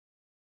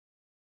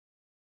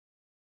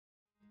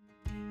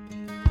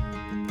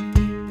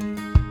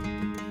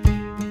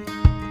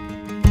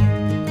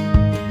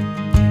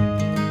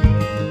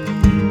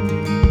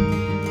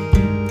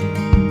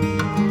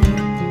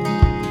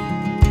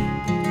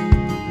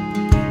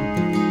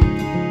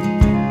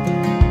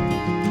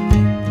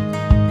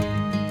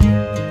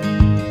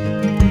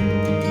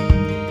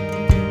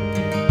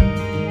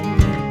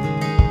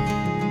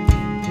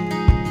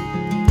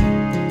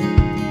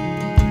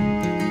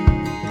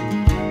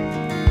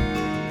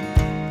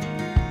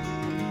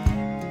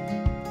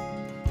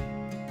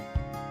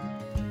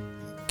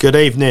Good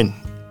evening.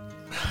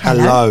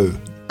 Hello.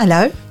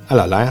 Hello.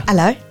 Hello, Leah.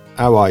 Hello.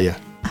 How are you?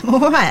 I'm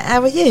all right.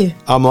 How are you?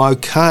 I'm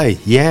okay.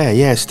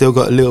 Yeah. Still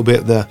got a little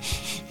bit of the...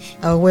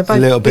 Oh, we're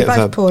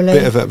both, poorly.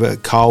 Bit of a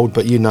cold,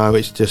 but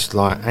it's just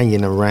like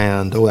hanging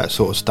around, all that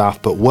sort of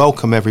stuff. But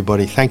welcome,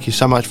 everybody. Thank you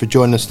so much for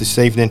joining us this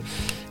evening.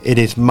 It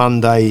is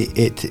Monday.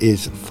 It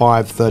is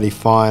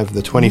 5:35,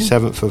 the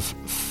 27th of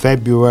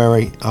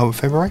February. Oh,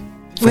 February?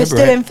 We're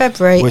still in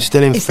February. We're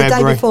still in February. It's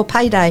the day before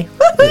payday.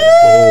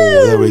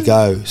 Oh, there we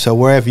go. So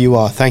wherever you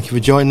are, thank you for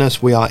joining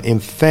us. We are in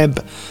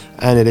Feb,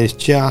 and it is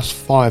just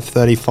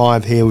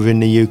 5:35 here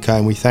within the UK,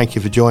 and we thank you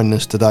for joining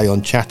us today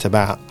on Chat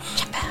About.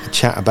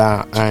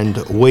 And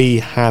we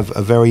have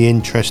a very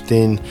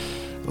interesting,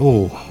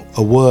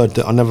 a word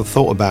that I never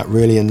thought about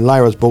really, and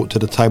Layra's brought to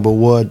the table a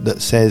word that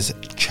says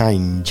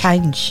change.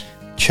 Change.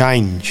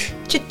 Changes.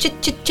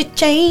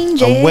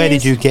 And where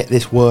did you get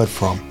this word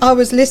from? I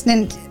was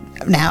listening...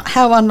 Now,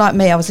 how unlike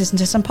me, I was listening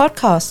to some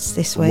podcasts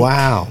this week.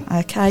 Wow.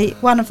 Okay.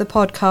 One of the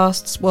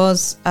podcasts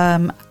was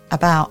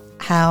about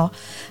how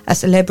a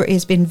celebrity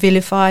has been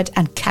vilified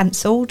and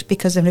cancelled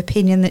because of an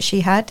opinion that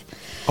she had.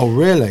 Oh,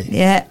 really?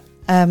 Yeah.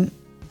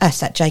 That's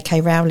that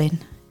J.K. Rowling.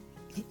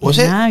 Was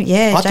it?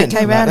 Yeah,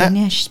 J.K. Rowling. That.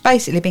 Yeah, she's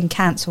basically been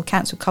cancel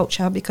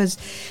culture because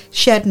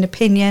she had an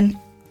opinion.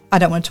 I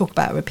don't want to talk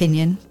about her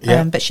opinion,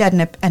 but she had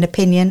an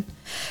opinion,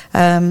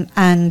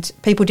 and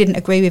people didn't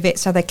agree with it,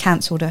 so they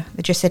cancelled her.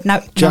 They just said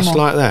no. Just no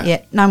more. like that.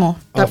 Yeah, no more.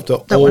 After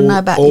don't want to know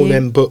about all you.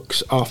 them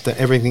books, after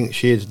everything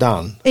she has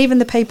done. Even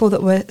the people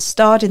that were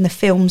starred in the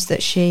films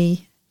that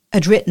she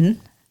had written,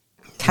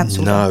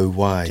 cancelled her. No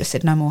way. Just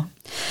said no more.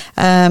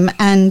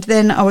 And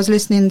then I was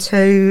listening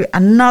to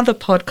another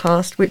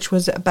podcast which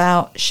was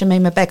about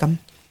Shamima Begum.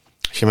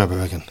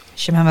 Shamima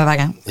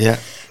Begum. Yeah.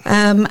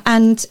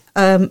 And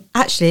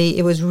actually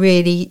it was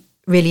really,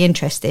 really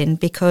interesting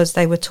because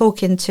they were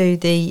talking to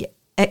the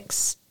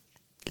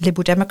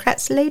ex-Liberal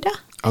Democrats leader.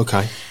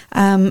 Okay.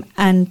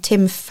 And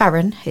Tim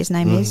Farron, his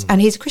name is,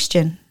 and he's a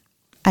Christian.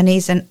 And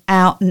he's an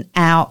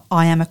out-and-out,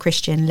 I am a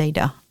Christian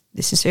leader.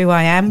 This is who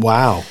I am.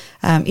 Wow.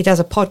 He does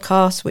a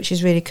podcast which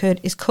is really good.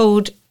 It's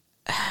called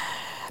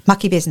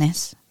Mucky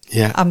Business.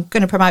 Yeah. I'm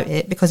going to promote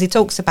it because he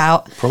talks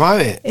about...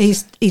 Promote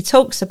it. He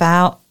talks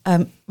about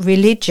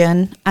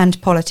religion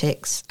and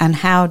politics and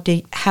how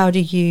do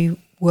you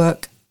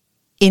work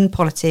in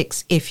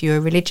politics if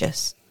you're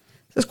religious.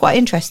 It's quite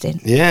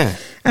interesting. Yeah.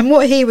 And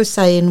what he was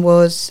saying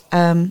was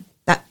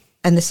that,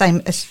 and the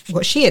same as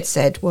what she had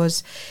said,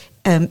 was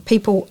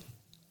people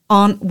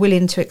aren't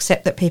willing to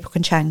accept that people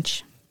can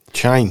change.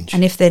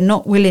 And if they're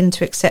not willing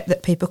to accept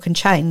that people can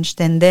change,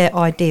 then their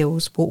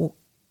ideals will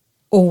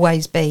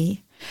always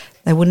be,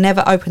 they will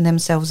never open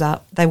themselves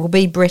up, they will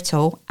be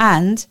brittle,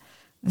 and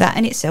that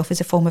in itself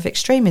is a form of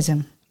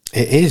extremism.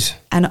 It is.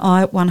 And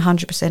I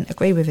 100%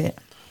 agree with it.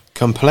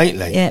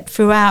 Completely. Yeah,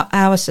 throughout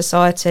our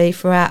society,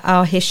 throughout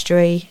our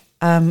history,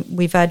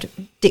 we've had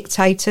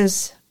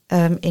dictators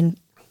in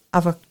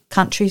other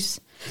countries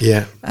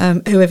who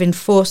have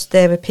enforced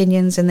their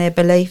opinions and their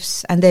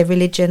beliefs and their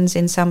religions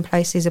in some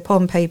places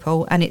upon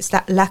people, and it's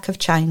that lack of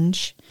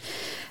change.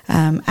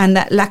 And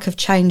that lack of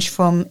change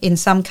from, in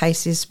some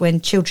cases, when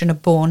children are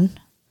born,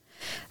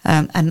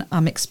 and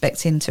I'm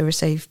expecting to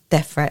receive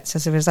death threats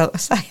as a result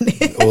of saying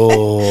it.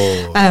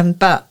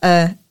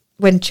 But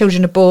when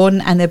children are born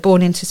and they're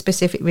born into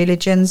specific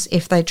religions,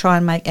 if they try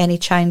and make any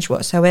change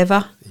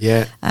whatsoever,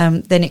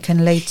 then it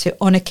can lead to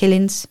honour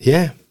killings,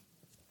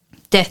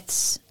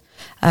 deaths,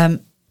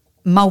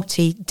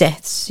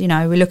 multi-deaths. You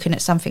know, we're looking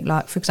at something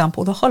like, for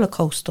example, the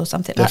Holocaust or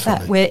something like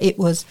that, where it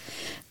was...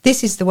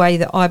 This is the way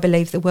that I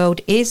believe the world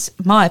is.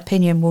 My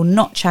opinion will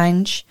not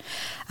change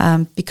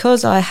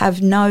because I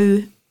have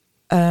no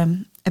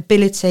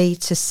ability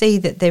to see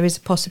that there is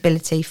a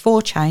possibility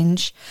for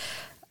change.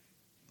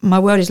 My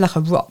word is like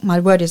a rock. My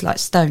word is like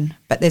stone.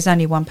 But there's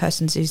only one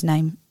person whose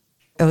name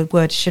or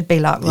word should be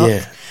like rock.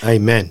 Yeah,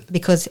 amen.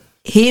 Because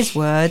his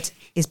word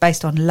is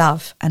based on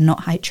love and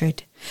not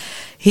hatred.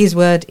 His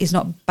word is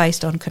not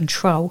based on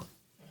control.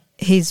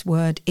 His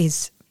word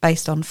is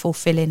based on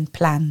fulfilling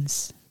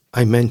plans.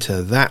 Amen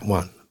to that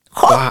one.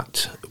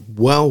 But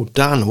well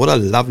done. What a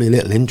lovely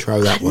little intro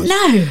that was.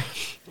 No.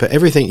 But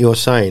everything you're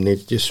saying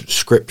is just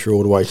scripture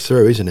all the way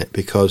through, isn't it?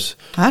 Because...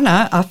 I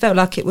know. I felt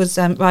like it was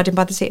riding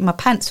by the seat of my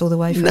pants all the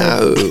way through.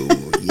 No.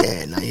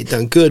 You've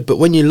done good. But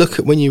when you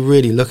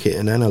really look at it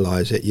and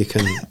analyse it, you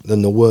can...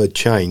 then the word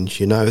change,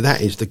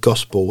 that is the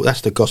gospel.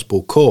 That's the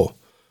gospel core.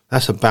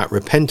 That's about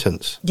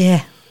repentance.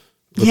 Yeah.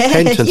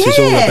 Repentance is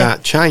all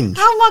about change.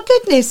 Oh, my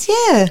goodness,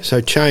 yeah.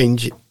 So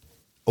change...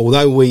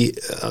 Although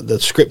the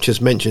scriptures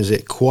mentions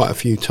it quite a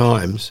few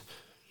times,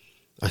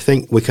 I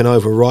think we can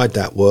override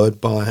that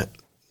word by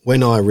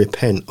when I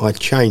repent, I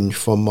change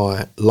from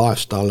my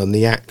lifestyle and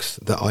the acts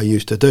that I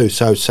used to do.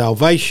 So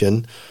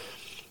salvation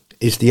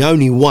is the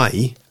only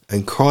way,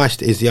 and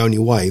Christ is the only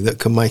way that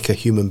can make a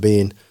human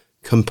being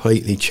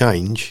completely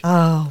change.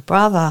 Oh,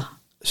 brother.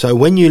 So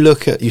when you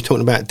look at, you're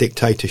talking about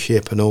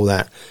dictatorship and all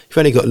that, you've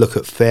only got to look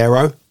at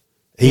Pharaoh.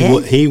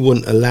 He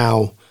wouldn't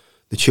allow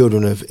the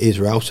children of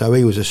Israel, so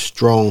he was a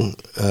strong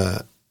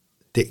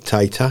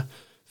dictator,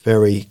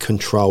 very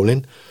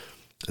controlling.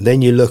 And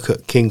then you look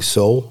at King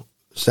Saul,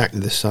 exactly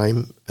the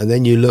same. And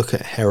then you look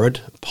at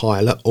Herod,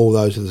 Pilate, all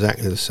those are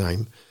exactly the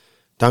same.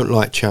 Don't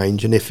like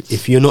change. And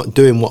if you're not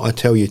doing what I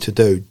tell you to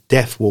do,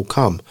 death will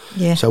come.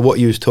 Yeah. So what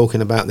you was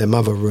talking about, them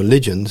other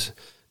religions,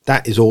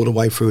 that is all the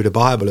way through the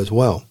Bible as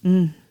well.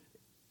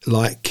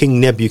 Like King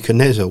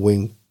Nebuchadnezzar,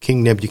 when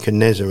King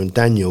Nebuchadnezzar and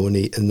Daniel, and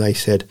they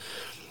said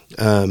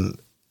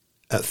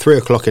at 3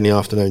 o'clock in the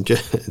afternoon,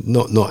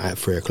 not at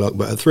 3 o'clock,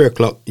 but at 3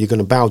 o'clock, you're going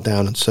to bow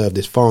down and serve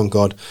this foreign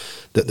god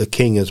that the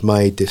king has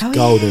made, this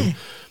golden. Yeah.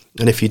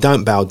 And if you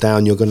don't bow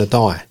down, you're going to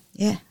die.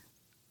 Yeah.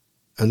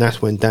 And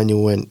that's when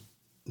Daniel went,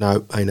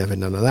 no, ain't having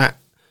none of that.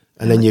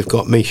 And then you've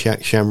got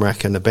Meshach,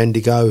 Shamrach and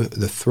Abednego,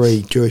 the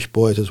 3 Jewish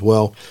boys as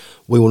well.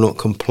 We will not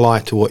comply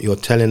to what you're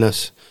telling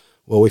us.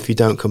 Well, if you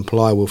don't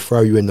comply, we'll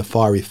throw you in the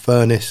fiery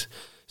furnace.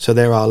 So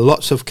there are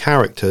lots of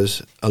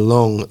characters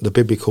along the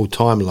biblical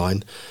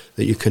timeline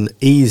that you can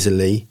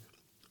easily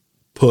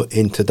put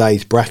in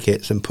today's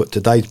brackets and put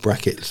today's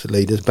brackets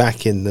leaders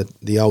back in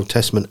the Old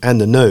Testament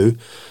and the New,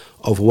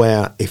 of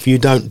where if you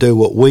don't do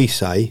what we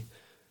say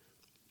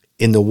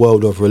in the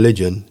world of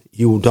religion,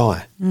 you will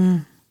die.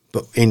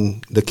 But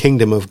in the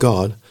kingdom of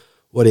God,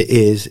 what it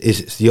is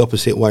it's the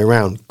opposite way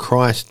around.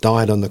 Christ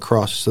died on the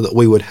cross so that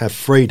we would have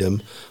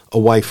freedom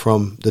away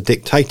from the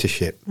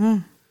dictatorship.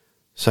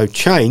 So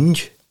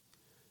change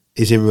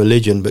is in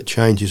religion, but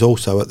change is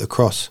also at the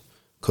cross,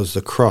 because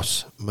the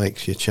cross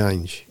makes you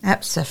change.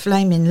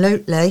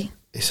 Absolutely.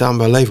 It's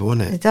unbelievable,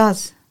 isn't it? It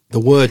does. The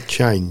word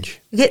change.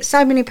 You get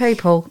so many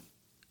people,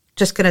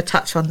 just going to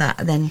touch on that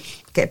and then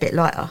get a bit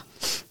lighter.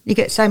 You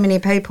get so many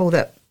people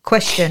that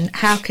question,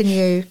 how can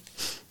you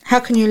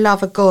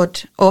love a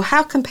God, or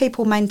how can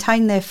people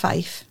maintain their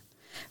faith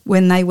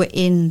when they were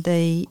in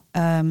the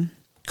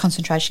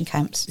concentration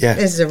camps? Yeah.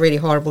 This is a really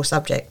horrible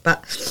subject,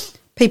 but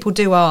people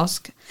do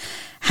ask,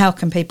 how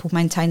can people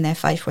maintain their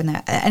faith when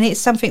they're... And it's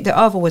something that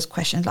I've always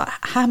questioned, like,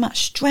 how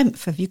much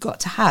strength have you got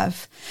to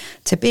have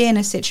to be in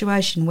a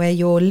situation where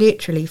you're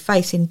literally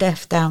facing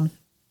death down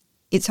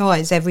its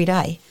eyes every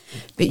day,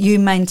 but you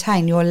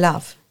maintain your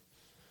love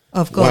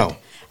of God? Wow.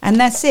 And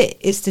that's it.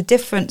 It's the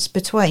difference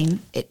between,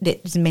 it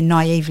doesn't mean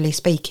naively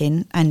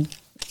speaking and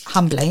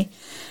humbly,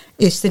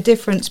 it's the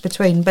difference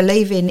between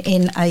believing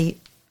in a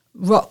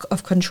rock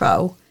of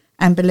control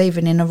and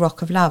believing in a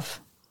rock of love,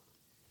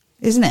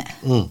 isn't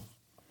it?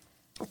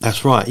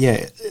 That's right,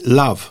 yeah,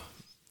 love.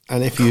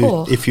 And if you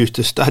was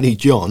to study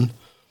John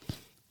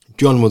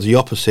was the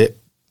opposite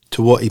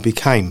to what he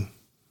became.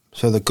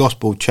 So the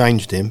gospel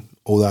changed him,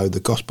 although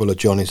the gospel of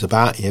John is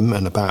about him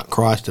and about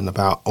Christ and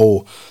about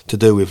all to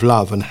do with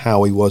love and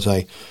how he was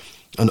an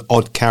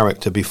odd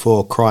character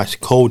before Christ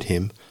called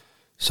him.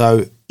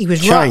 So he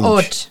was right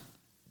odd.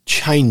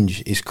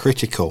 Change is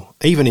critical.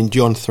 Even in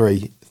John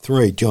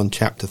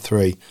chapter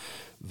 3,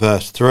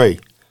 verse 3,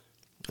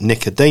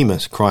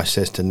 Nicodemus, Christ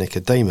says to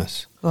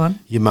Nicodemus,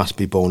 you must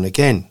be born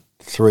again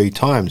 3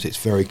 times. It's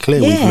very clear.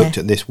 Yeah. We've looked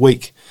at this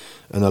week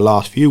and the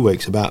last few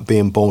weeks about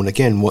being born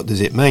again. What does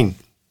it mean?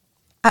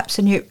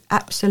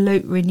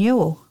 Absolute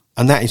renewal.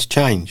 And that is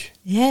change.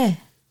 Yeah.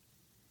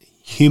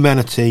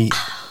 Humanity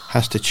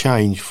has to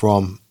change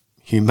from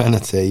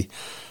humanity,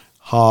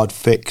 hard,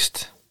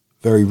 fixed,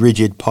 very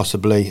rigid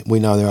possibly. We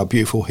know there are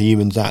beautiful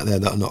humans out there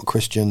that are not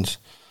Christians.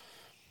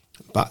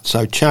 But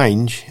so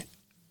change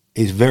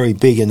is very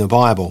big in the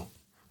Bible.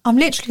 I'm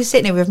literally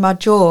sitting here with my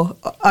jaw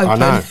open. I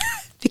know.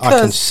 I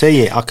can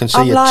see it. I can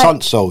see your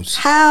tonsils.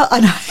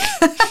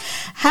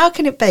 How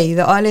can it be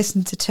that I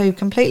listen to 2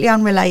 completely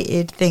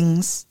unrelated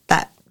things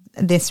that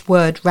this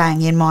word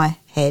rang in my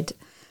head,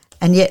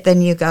 and yet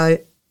then you go,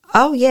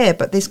 oh yeah,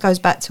 but this goes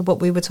back to what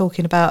we were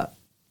talking about,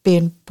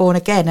 being born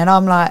again, and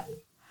I'm like,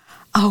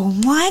 oh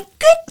my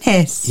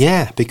goodness.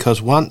 Yeah,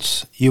 because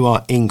once you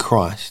are in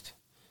Christ,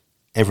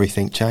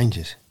 everything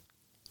changes.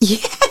 Yeah.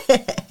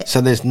 So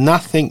there's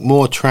nothing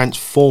more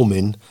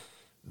transforming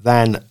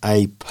than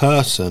a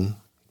person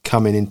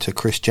coming into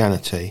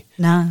Christianity.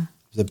 No.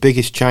 The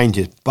biggest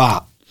changes,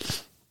 but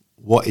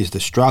what is the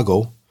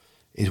struggle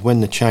is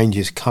when the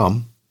changes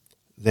come,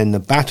 then the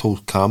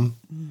battles come,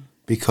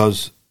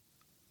 because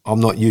I'm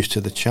not used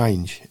to the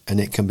change, and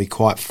it can be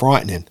quite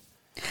frightening.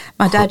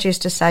 My dad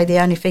used to say the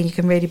only thing you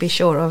can really be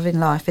sure of in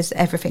life is that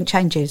everything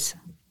changes.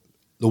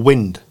 The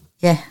wind.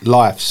 Yeah.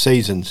 Life,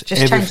 seasons,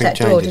 just everything change that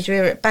changes. door. Did you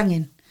hear it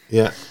banging?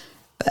 Yeah.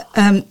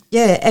 But,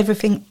 yeah,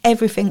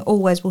 everything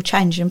always will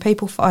change, and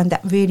people find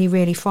that really,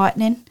 really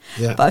frightening.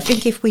 Yeah. But I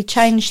think if we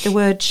change the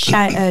word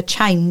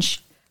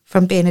change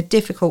from being a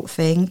difficult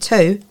thing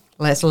to,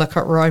 let's look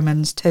at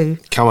Romans 2.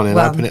 Come on in,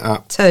 open it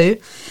up. 2.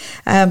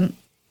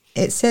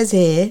 It says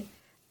here,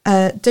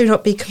 do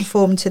not be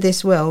conformed to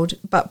this world,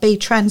 but be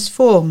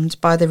transformed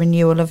by the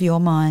renewal of your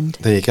mind.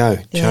 There you go,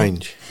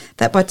 change. Yeah.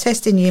 That by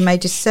testing you may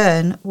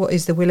discern what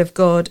is the will of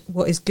God,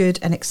 what is good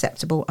and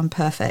acceptable and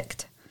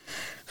perfect.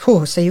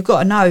 So you've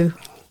got to know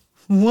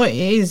what it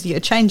is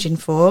you're changing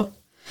for.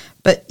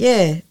 But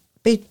yeah,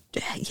 be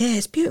Yeah,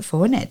 it's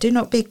beautiful, isn't it? Do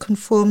not be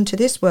conformed to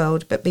this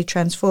world, but be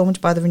transformed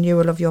by the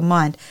renewal of your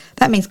mind.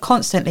 That means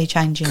constantly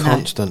changing.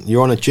 Constant.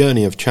 You're on a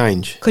journey of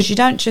change. Because you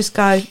don't just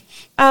go,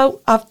 oh,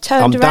 I've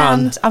turned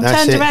around. I'm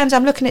turned around.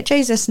 I'm looking at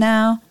Jesus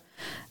now.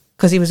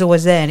 Because he was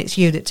always there, and it's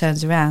you that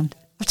turns around.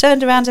 I've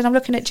turned around and I'm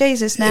looking at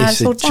Jesus now. It's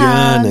a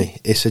journey.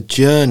 It's a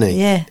journey.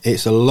 Yeah.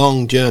 It's a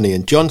long journey.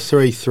 And John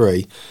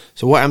 3:3.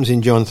 So what happens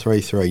in John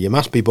 3:3? You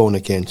must be born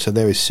again. So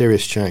there is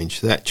serious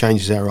change. That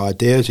changes our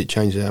ideas. It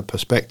changes our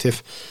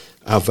perspective,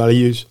 our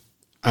values,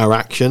 our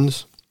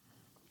actions.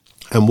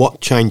 And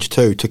what changed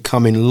too? To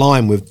come in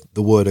line with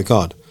the Word of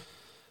God.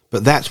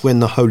 But that's when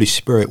the Holy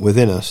Spirit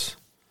within us,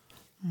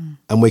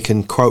 and we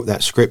can quote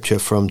that scripture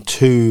from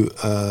 2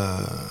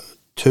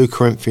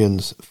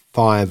 Corinthians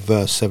 5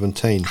 verse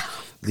 17.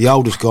 The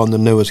old has gone, the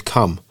new has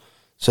come.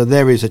 So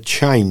there is a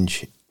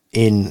change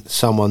in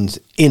someone's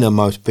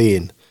innermost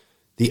being.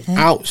 The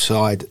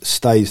outside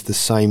stays the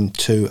same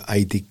to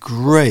a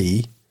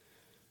degree,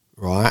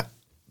 right?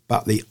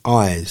 But the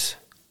eyes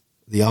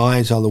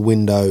are the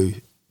window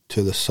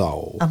to the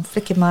soul. I'm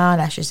flicking my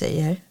eyelashes at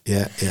you.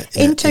 Yeah.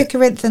 In 2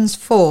 Corinthians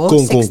 4,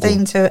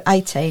 16 to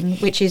 18,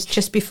 which is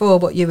just before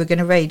what you were going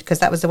to read, because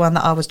that was the one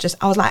that I was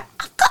like,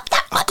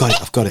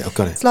 I've got it.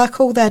 It's like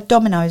all their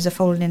dominoes are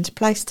falling into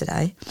place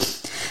today.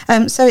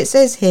 So it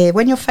says here,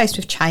 when you're faced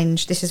with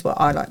change, this is what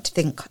I like to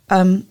think.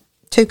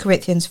 2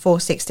 Corinthians 4,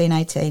 16,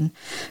 18.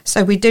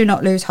 So we do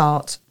not lose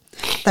heart.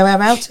 Though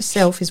our outer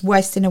self is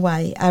wasting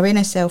away, our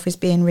inner self is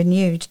being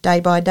renewed day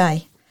by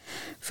day.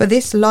 For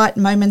this light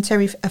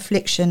momentary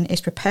affliction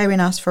is preparing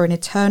us for an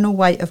eternal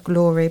weight of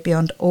glory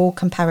beyond all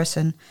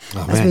comparison,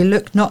 as we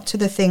look not to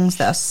the things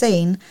that are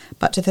seen,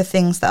 but to the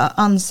things that are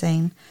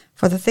unseen.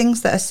 For the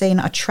things that are seen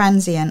are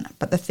transient,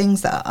 but the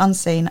things that are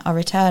unseen are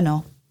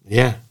eternal.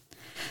 Yeah.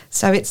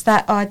 So it's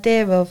that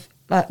idea of,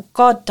 like,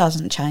 God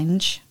doesn't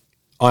change.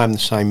 I am the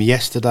same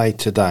yesterday,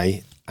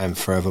 today, and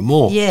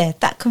forevermore. Yeah,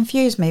 that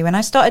confused me. When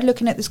I started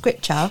looking at the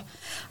scripture,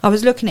 I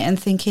was looking at it and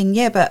thinking,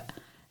 yeah, but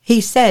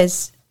he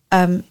says,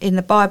 in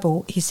the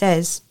Bible, he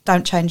says,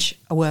 don't change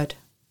a word.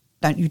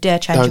 Don't you dare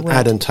change a word. Don't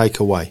add and take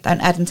away.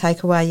 Don't add and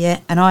take away, yeah.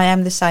 And I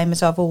am the same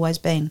as I've always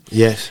been.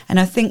 Yes. And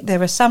I think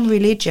there are some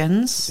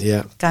religions,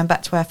 going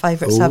back to our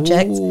favourite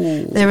subject,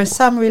 there are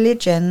some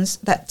religions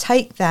that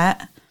take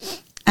that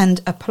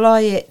and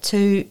apply it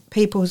to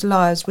people's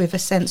lives with a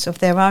sense of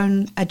their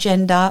own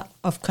agenda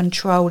of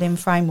controlling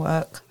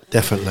framework.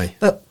 Definitely.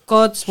 But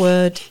God's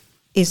word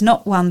is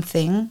not one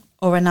thing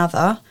or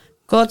another.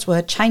 God's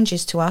word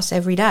changes to us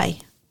every day.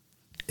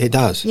 It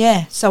does.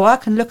 Yeah, so I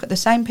can look at the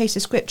same piece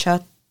of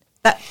scripture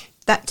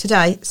that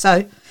today.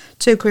 So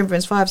 2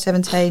 Corinthians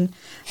 5:17,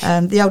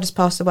 the old has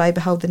passed away,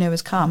 behold the new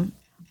has come.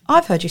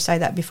 I've heard you say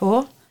that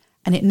before,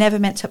 and it never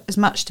meant as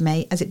much to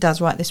me as it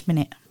does right this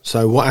minute.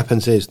 So what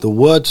happens is the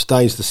word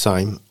stays the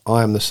same.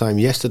 I am the same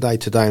yesterday,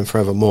 today, and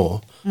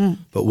forevermore.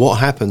 But what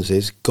happens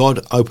is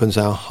God opens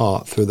our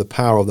heart through the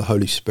power of the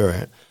Holy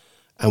Spirit.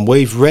 And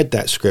we've read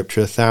that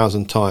scripture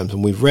 1,000 times,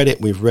 and we've read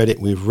it.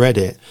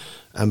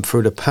 And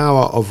through the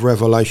power of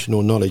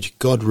revelational knowledge,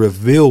 God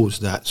reveals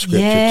that scripture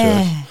to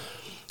us.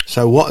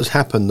 So what has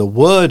happened? The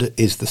word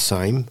is the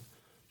same,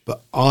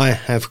 but I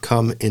have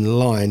come in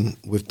line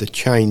with the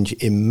change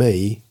in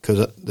me, because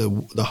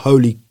the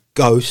Holy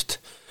Ghost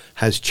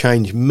has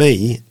changed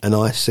me, and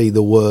I see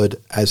the word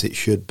as it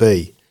should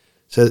be.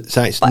 So it's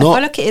not. If I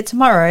look at it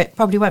tomorrow, it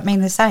probably won't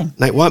mean the same.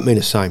 No, it won't mean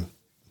the same,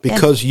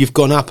 because you've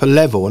gone up a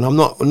level, and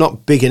we're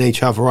not bigging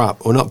each other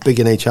up. We're not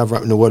bigging each other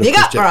up in the word of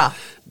Christian.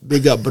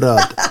 Big up, bruh.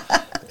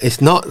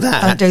 It's not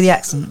that. Don't do the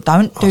accent.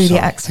 Don't do the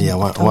accent. Yeah,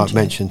 I won't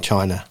mention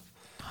China.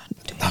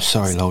 I'm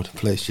sorry, Lord.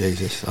 Please,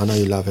 Jesus. I know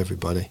you love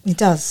everybody. He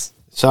does.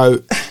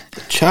 So,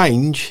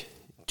 change.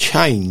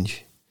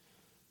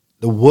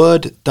 The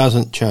word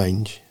doesn't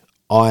change.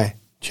 I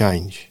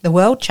change. The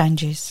world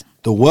changes.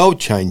 The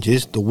world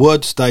changes. The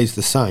word stays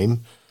the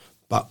same.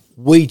 But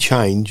we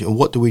change. And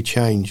what do we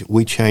change?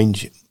 We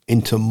change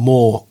into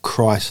more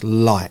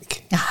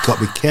Christ-like. Got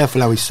to be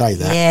careful how we say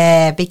that.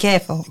 Yeah, be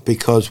careful.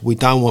 Because we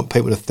don't want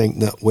people to think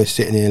that we're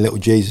sitting here little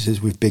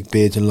Jesuses with big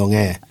beards and long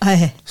hair.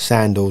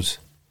 Sandals.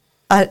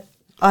 But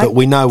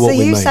we know what we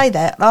mean. So you say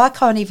that. I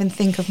can't even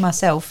think of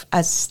myself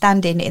as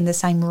standing in the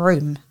same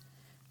room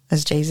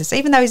as Jesus,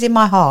 even though he's in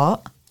my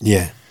heart.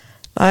 Yeah.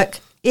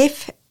 Like,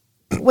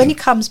 when he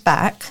comes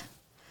back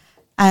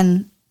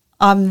and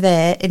I'm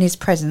there in his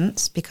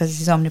presence, because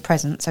he's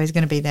omnipresent, so he's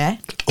going to be there.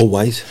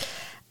 Always.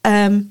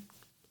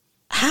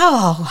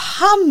 How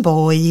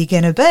humble are you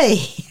going to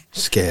be?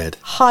 Scared.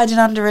 Hiding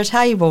under a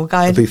table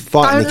going,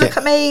 don't look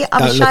at me,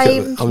 I'm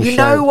ashamed. You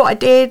know what I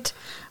did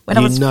when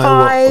I was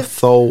 5.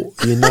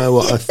 You know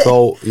what I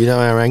thought. You know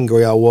how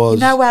angry I was.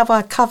 You know how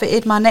I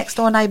coveted my next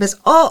door neighbour's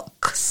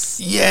ox.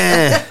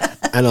 Yeah.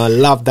 And I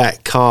love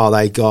that car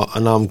they got,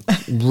 and I'm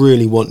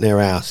really want their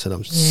house, and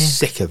I'm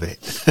sick of it.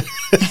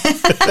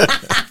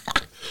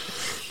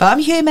 But I'm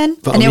human.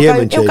 But and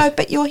he'll go,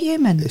 but you're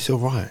human. It's all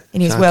right.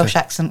 In his Welsh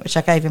accent, which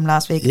I gave him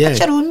last week. Yeah.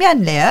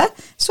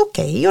 It's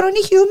okay, you're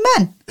only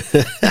human.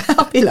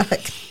 I'll be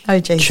like, oh,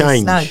 Jesus,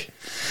 change. no.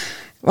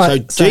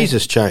 Right, so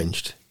Jesus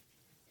changed.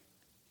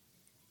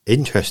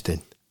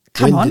 Interesting.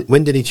 Come on.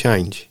 When did he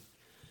change?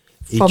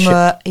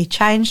 He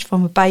changed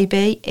from a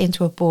baby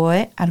into a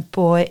boy, and a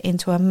boy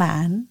into a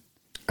man.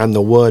 And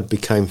the Word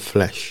became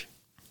flesh.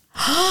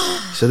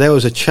 So there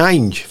was a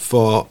change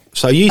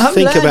So you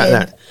think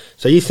about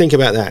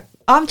that.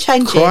 I'm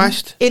changing.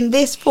 Christ, in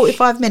this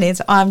 45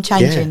 minutes, I'm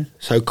changing. Yeah.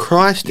 So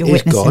Christ You're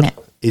is God, it.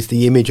 is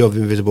the image of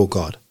invisible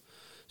God.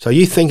 So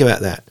you think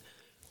about that.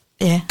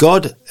 Yeah.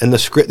 God and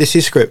this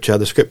is scripture.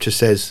 The scripture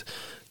says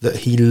that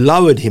he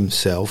lowered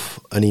himself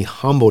and he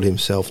humbled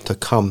himself to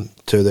come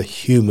to the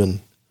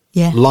human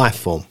life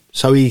form.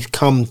 So he's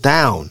come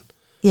down.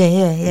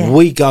 Yeah.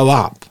 We go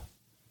up.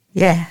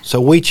 Yeah. So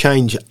we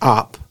change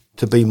up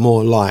to be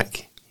more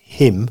like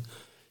him.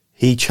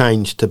 He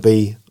changed to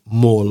be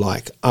more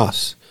like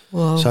us.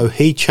 Whoa. So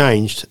he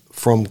changed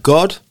from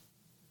God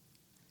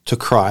to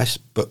Christ,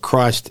 but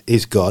Christ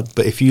is God.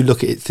 But if you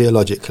look at it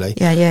theologically,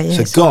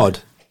 so God,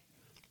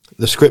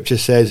 the scripture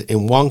says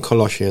in 1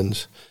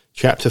 Colossians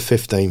chapter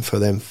 15, for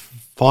them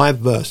 5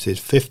 verses,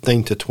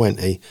 15 to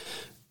 20,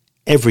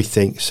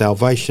 everything,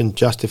 salvation,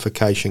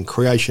 justification,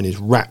 creation is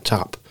wrapped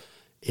up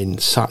in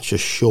such a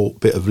short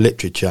bit of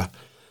literature.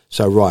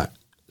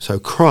 So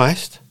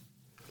Christ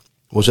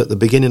was at the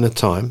beginning of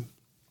time,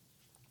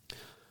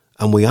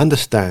 and we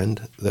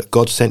understand that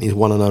God sent his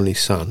one and only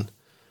Son,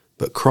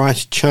 but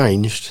Christ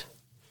changed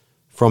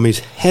from his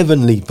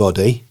heavenly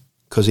body,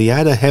 because he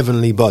had a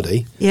heavenly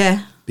body.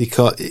 Yeah.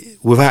 Because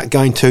without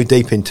going too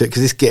deep into it,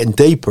 because it's getting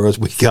deeper as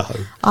we go.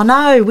 I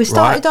know. We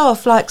started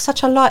off like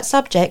such a light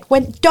subject,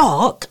 went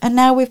dark, and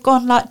now we've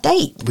gone like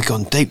deep. We've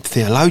gone deep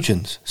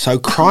theologians. So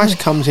Christ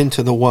comes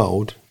into the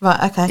world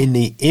in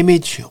the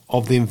image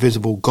of the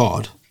invisible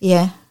God.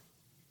 Yeah.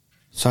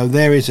 So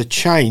there is a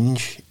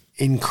change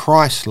in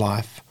Christ's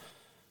life,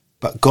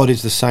 but God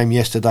is the same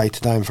yesterday,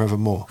 today and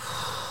forevermore.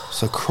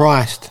 So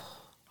Christ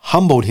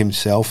humbled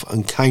himself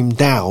and came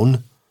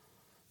down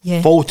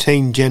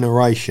 14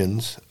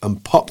 generations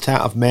and popped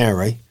out of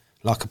Mary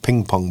like a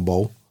ping pong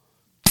ball.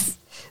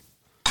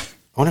 I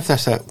wonder if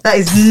that's that. That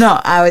is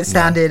not how it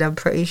sounded, I'm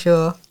pretty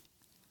sure.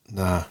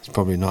 Nah, it's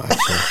probably not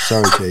actually.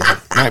 Sorry,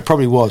 Jesus. No, it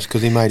probably was,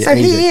 because he made it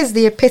easy. So he is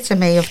the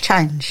epitome of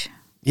change.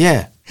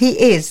 Yeah.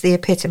 He is the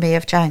epitome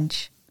of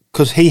change.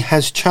 Because he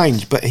has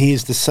changed, but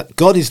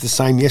God is the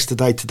same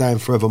yesterday, today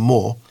and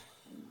forevermore.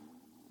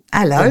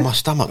 Hello. Oh, my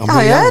stomach. I'm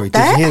really hungry.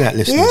 Did you hear that,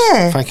 listeners?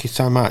 Yeah. Thank you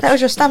so much. That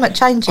was your stomach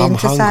changing I'm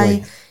to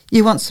hungry. say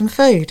you want some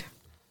food.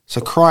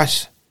 So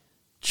Christ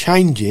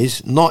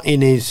changes, not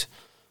in his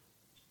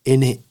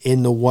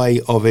in the way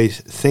of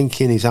his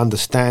thinking, his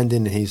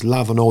understanding, his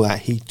love and all that.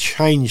 He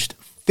changed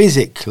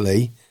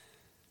physically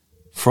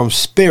from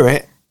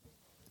spirit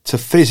to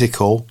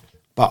physical,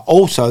 but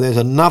also there's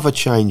another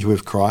change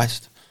with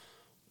Christ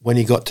when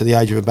he got to the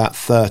age of about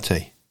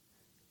 30.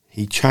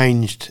 He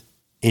changed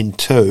in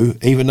two,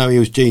 even though he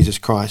was Jesus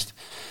Christ.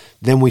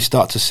 Then we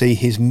start to see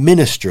his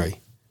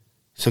ministry.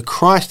 So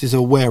Christ is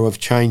aware of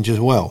change as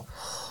well.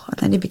 And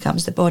then he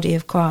becomes the body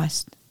of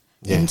Christ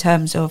in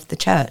terms of the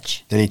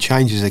church. Then he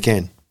changes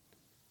again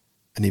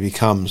and he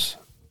becomes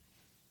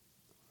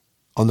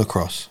on the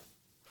cross.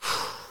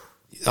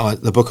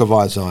 The book of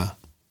Isaiah.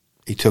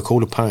 He took all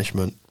the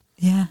punishment.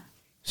 Yeah.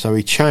 So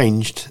he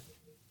changed.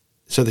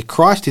 So the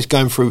Christ is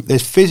going through,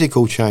 there's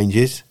physical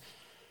changes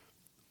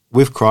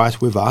with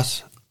Christ, with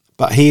us,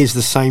 but he is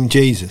the same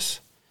Jesus.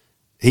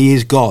 He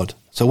is God.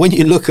 So when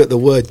you look at the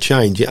word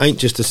change, it ain't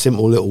just a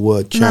simple little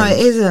word change. No, it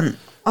isn't.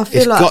 I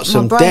feel It's like got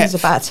some my brain's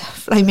depth. about to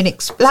flaming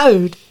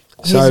explode.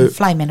 So- He's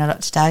flaming a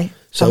lot today.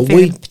 So I'm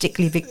feeling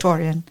particularly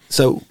Victorian.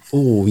 So,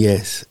 oh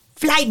yes.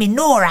 Flaming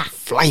Nora.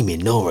 Flaming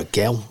Nora,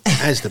 girl.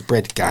 How's the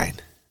bread going?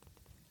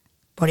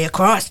 Body of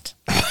Christ.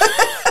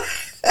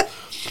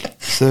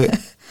 So,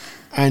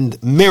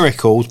 and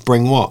miracles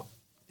bring what?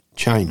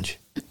 Change.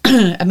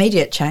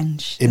 Immediate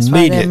change.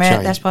 Immediate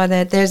change. That's why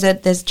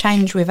there's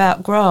change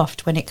without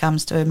graft when it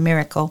comes to a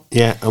miracle.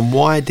 Yeah, and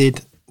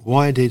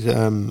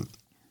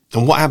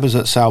and what happens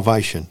at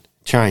salvation?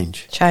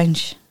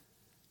 Change.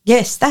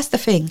 Yes, that's the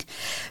thing.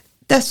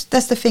 That's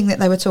the thing that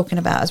they were talking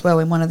about as well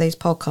in one of these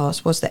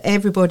podcasts, was that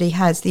everybody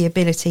has the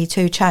ability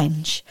to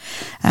change.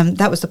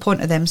 That was the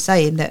point of them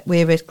saying that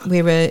we're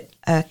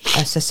a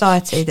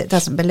society that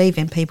doesn't believe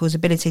in people's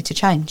ability to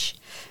change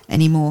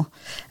anymore.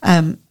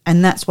 And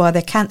that's why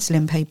they're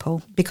cancelling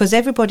people, because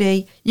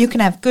you can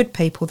have good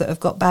people that have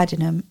got bad in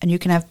them, and you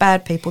can have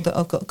bad people that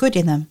have got good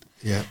in them.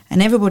 Yeah.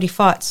 And everybody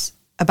fights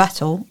a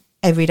battle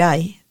every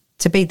day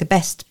to be the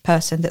best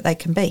person that they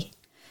can be.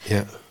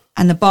 Yeah.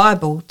 And the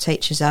Bible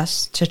teaches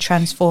us to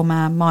transform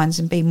our minds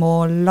and be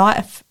more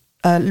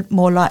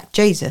like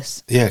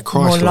Jesus. Yeah,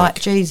 Christ-like. More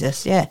like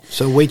Jesus, yeah.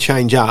 So we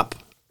change up.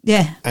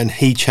 Yeah. And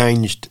he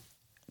changed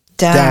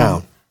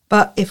down.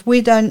 But if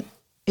we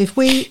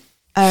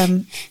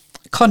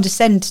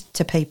condescend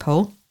to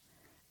people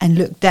and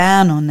look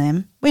down on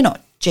them, we're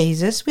not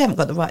Jesus. We haven't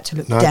got the right to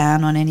look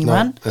down on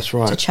anyone. No, that's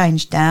right. To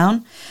change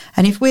down.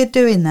 And if we're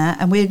doing that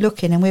and we're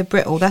looking and we're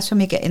brittle, that's when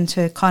we get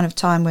into kind of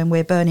time when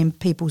we're burning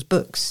people's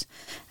books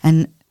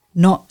and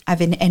not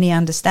having any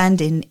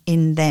understanding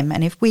in them.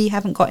 And if we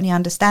haven't got any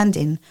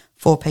understanding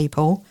for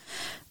people,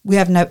 we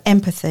have no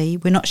empathy,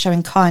 we're not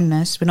showing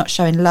kindness, we're not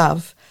showing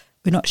love,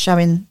 we're not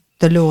showing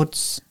the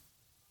Lord's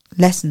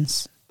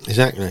lessons.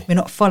 Exactly. We're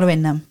not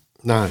following them.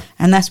 No.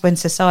 And that's when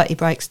society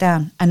breaks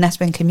down, and that's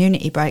when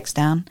community breaks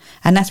down,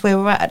 and that's where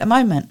we're at the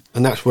moment.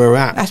 And that's where we're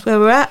at. That's where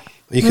we're at.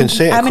 You can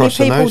see it across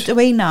the nose. How many people do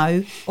we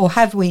know, or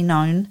have we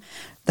known,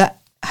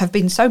 that have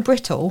been so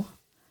brittle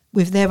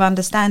with their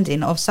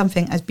understanding of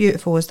something as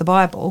beautiful as the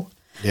Bible,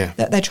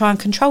 that they try and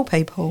control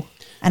people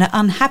and are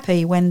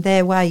unhappy when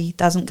their way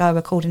doesn't go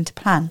according to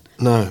plan?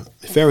 No.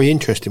 It's very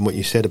interesting what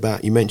you said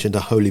about, you mentioned a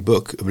holy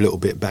book a little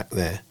bit back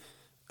there,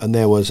 and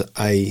there was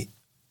a...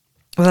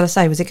 What did I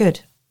say? Was it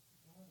good?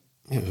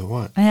 It was all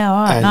right. Yeah,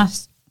 all right,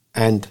 nice.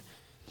 And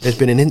there's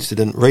been an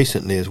incident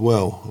recently as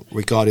well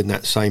regarding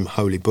that same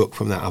holy book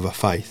from that other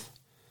faith,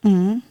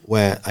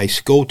 where a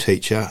school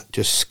teacher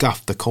just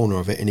scuffed the corner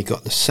of it and he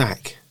got the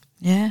sack.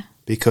 Yeah.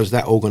 Because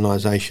that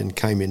organisation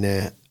came in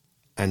there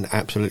and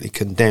absolutely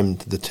condemned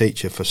the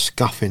teacher for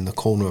scuffing the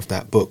corner of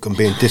that book and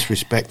being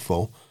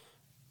disrespectful.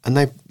 And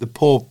the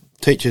poor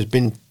teacher's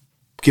been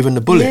given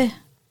the bullet. Yeah.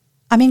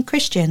 I mean,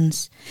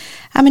 Christians,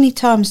 how many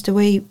times do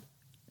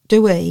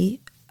we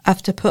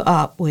have to put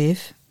up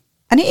with,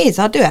 and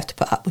I do have to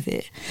put up with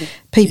it,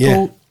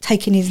 people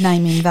taking his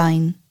name in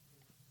vain,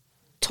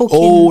 talking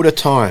all the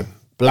time,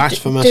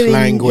 blasphemous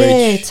language.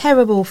 Yeah,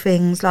 terrible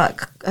things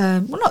like,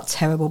 well, not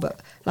terrible,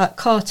 but like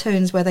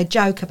cartoons where they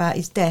joke about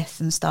his death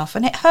and stuff,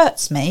 and it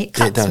hurts me, it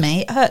cuts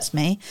me, it hurts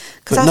me.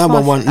 But no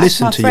one won't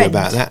listen to you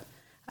about that.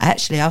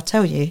 Actually, I'll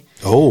tell you.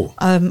 Oh,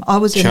 I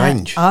was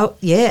change. I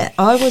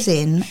was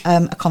in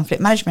a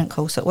conflict management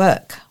course at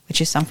work,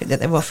 which is something that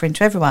they're offering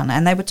to everyone,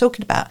 and they were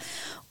talking about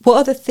what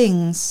are the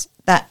things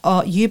that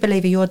you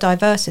believe are your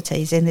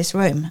diversities in this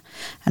room.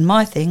 And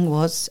my thing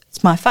was,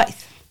 it's my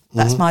faith.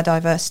 That's my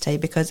diversity,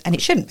 and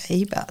it shouldn't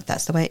be, but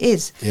that's the way it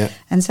is. Yeah.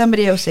 And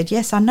somebody else said,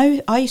 yes, I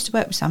know, I used to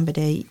work with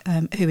somebody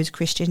who was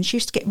Christian. She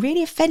used to get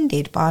really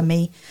offended by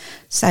me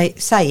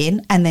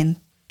saying and then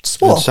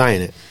swore. And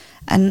saying it.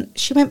 And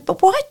she went,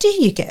 but why do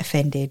you get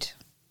offended?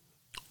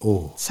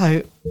 Oh.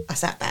 So I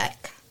sat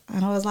back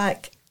and I was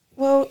like,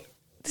 well,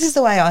 this is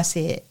the way I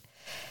see it.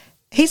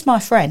 He's my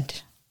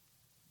friend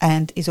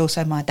and he's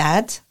also my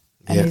dad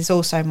and he's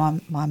also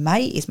my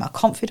mate, he's my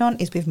confidant,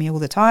 he's with me all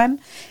the time.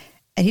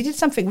 And he did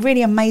something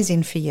really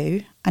amazing for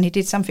you and he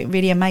did something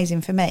really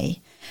amazing for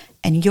me,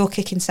 and you're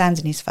kicking sand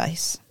in his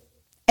face.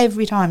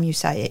 Every time you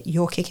say it,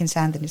 you're kicking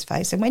sand in his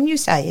face. And when you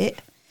say it,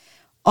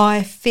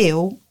 I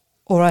feel...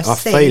 Or I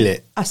feel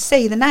it. I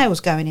see the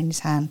nails going in his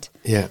hand.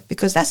 Yeah.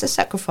 Because that's a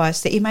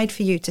sacrifice that he made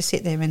for you to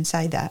sit there and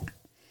say that.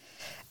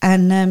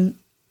 And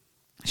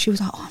she was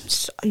like,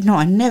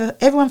 I never,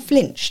 everyone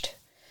flinched.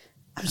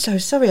 I'm so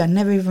sorry, I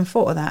never even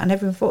thought of that.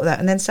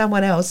 And then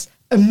someone else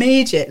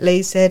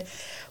immediately said,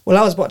 well,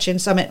 I was watching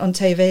something on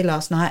TV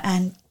last night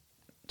and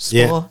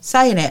swore,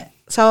 saying it.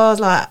 So I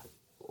was like,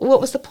 what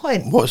was the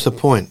point? What's the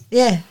point?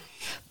 Yeah.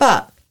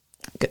 But...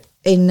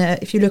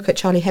 if you look at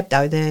Charlie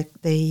Hebdo,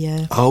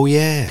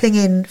 the thing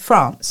in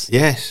France,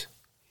 yes,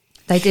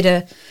 they did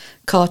a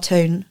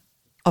cartoon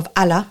of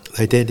Allah.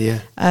 They did,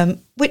 yeah.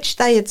 Which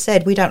they had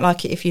said, we don't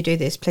like it if you do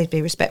this. Please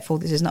be respectful.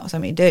 This is not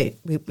something we do.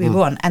 We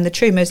want. And the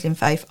true Muslim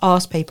faith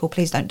asked people,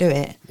 please don't do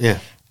it. Yeah.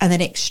 And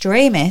then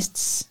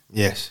extremists,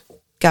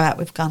 go out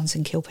with guns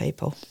and kill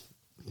people.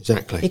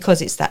 Exactly.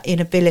 Because it's that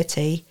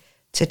inability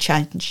to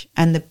change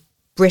and the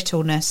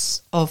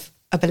brittleness of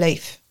a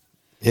belief.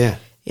 Yeah.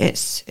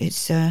 It's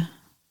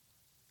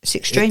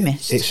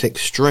extremist. It's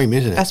extreme,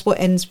 isn't it? That's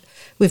what ends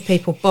with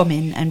people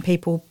bombing and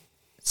people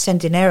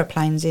sending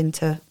aeroplanes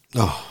into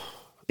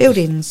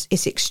buildings.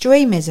 It's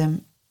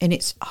extremism in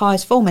its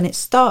highest form, and it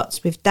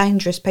starts with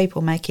dangerous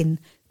people making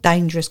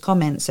dangerous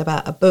comments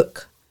about a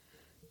book.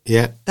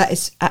 Yeah. That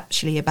is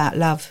actually about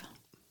love.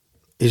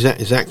 Is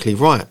that exactly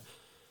right?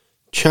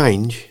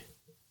 Change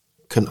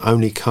can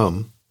only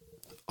come,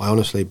 I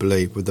honestly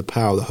believe, with the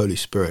power of the Holy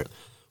Spirit.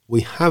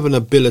 We have an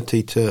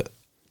ability to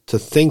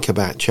think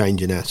about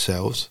changing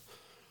ourselves,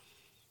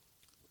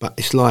 but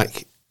it's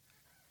like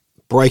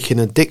breaking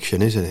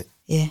addiction, isn't it?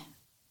 Yeah.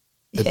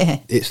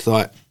 It's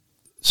like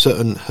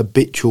certain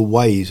habitual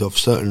ways of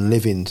certain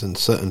livings and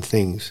certain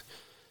things.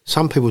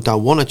 Some people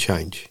don't want to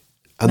change,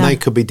 and they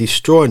could be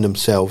destroying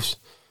themselves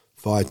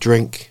via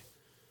drink,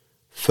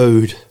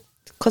 food,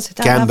 because they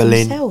don't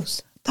gambling.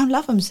 Don't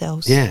love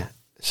themselves. Yeah.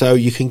 So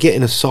you can get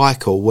in a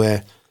cycle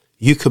where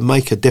you can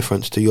make a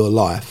difference to your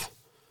life.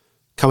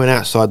 Coming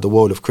outside the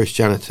world of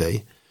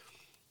Christianity,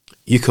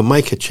 you can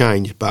make a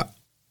change, but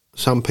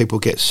some people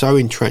get so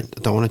entrenched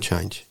they don't want to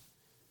change.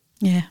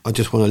 Yeah. I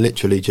just want to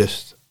literally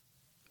just...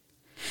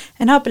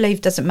 And I believe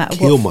it doesn't matter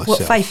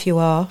what faith you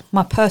are.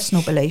 My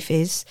personal belief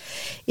is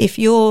if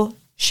you're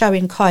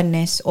showing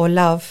kindness or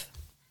love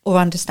or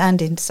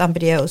understanding to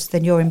somebody else,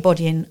 then you're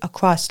embodying a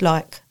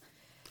Christ-like.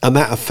 And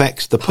that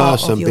affects the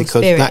person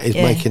because that is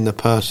making the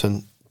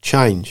person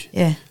change.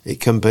 Yeah. It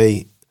can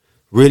be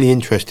really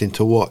interesting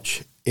to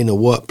watch in a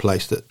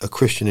workplace that a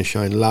Christian is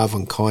showing love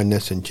and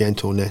kindness and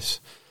gentleness,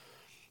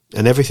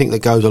 and everything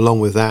that goes along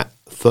with that,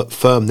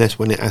 firmness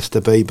when it has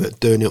to be, but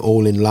doing it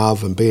all in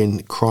love and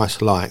being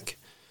Christ-like,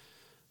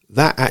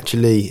 that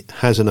actually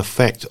has an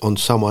effect on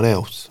someone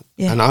else.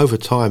 Yeah. And over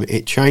time,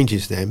 it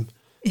changes them,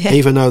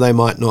 even though they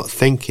might not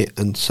think it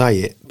and say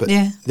it, but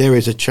there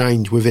is a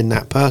change within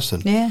that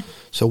person. Yeah.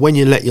 So when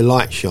you let your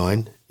light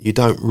shine, you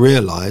don't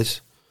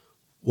realise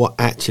what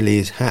actually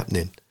is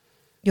happening.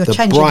 You're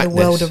changing the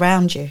world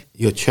around you.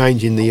 You're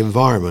changing the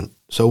environment.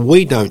 So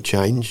we don't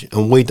change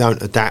and we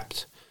don't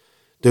adapt,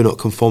 do not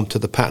conform to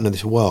the pattern of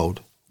this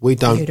world. We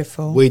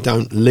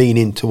don't lean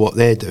into what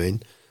they're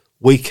doing.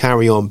 We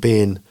carry on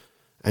being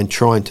and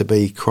trying to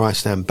be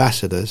Christ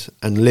ambassadors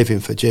and living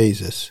for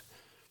Jesus.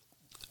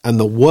 And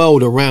the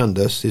world around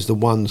us is the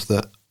ones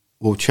that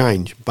will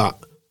change. But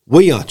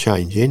we are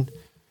changing.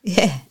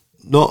 Yeah.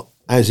 Not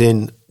as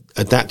in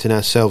adapting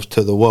ourselves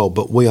to the world,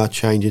 but we are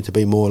changing to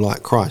be more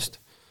like Christ.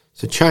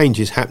 So change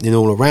is happening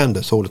all around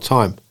us all the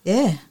time.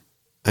 Yeah.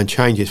 And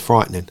change is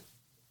frightening.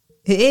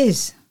 It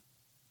is.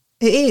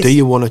 It is. Do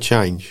you want to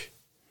change?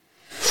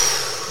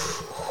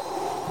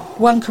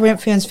 1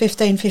 Corinthians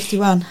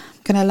 15:51. I'm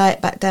going to lay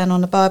it back down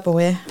on the Bible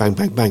here. Bang,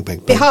 bang, bang, bang,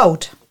 bang.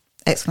 Behold!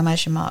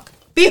 Exclamation mark.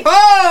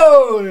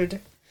 Behold!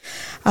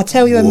 I'll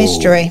tell you a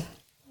mystery.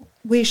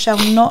 We shall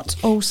not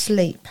all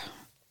sleep,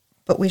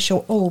 but we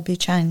shall all be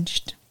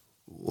changed.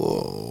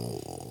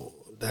 Whoa.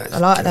 I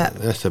like that.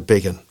 That's a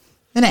big one.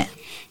 Isn't it?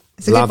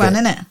 It's a good one,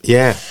 isn't it?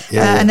 Yeah.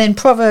 And then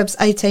Proverbs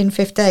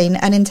 18:15.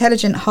 An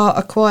intelligent heart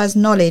acquires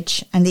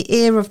knowledge, and the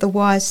ear of the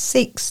wise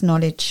seeks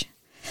knowledge.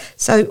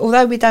 So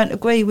although we don't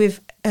agree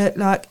with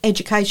like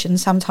education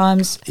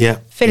sometimes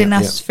filling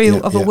us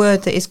full of a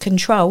word that is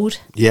controlled.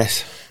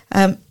 Yes.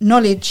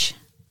 Knowledge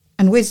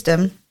and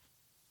wisdom,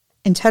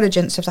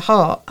 intelligence of the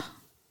heart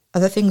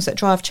are the things that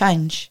drive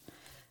change,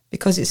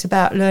 because it's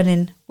about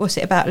learning. What's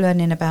it about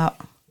learning about?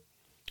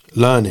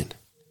 Learning.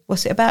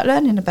 What's it about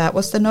learning about?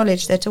 What's the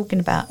knowledge they're talking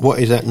about? What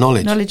is that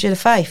knowledge? Knowledge of the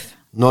faith.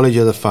 Knowledge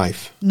of the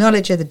faith.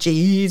 Knowledge of the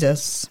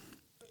Jesus.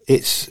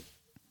 It's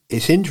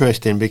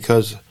interesting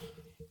because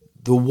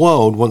the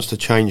world wants to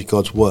change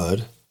God's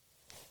word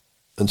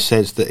and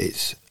says that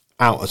it's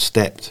out of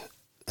step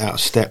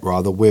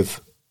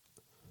with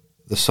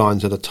the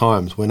signs of the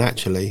times, when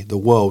actually the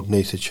world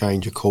needs to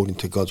change according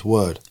to God's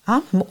word.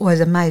 I'm always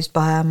amazed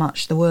by how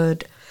much the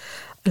word,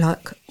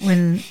 like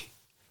when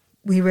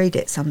we read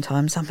it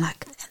sometimes, I'm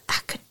like,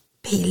 that could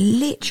be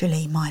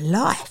literally my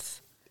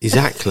life.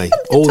 Exactly.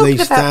 All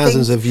these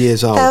thousands of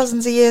years old.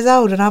 Thousands of years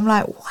old, and I'm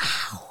like,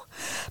 wow.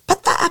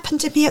 But that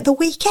happened to me at the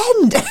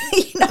weekend.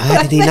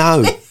 How did he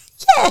know?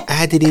 Yeah.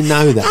 How did he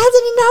know that? How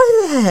did he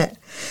know that?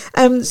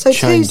 So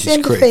 2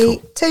 Timothy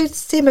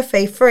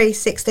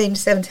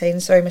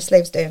 3:16-17. Sorry, my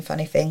sleeve's doing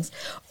funny things.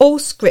 All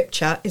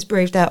scripture is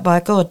breathed out by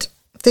God.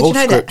 Did you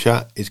know that? All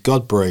scripture is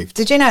God breathed.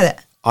 Did you know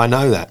that? I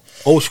know that.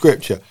 All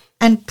scripture.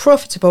 And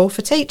profitable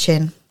for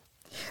teaching,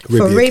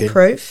 for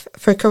reproof,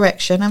 for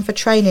correction, and for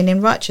training in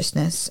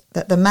righteousness,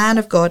 that the man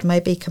of God may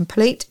be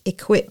complete,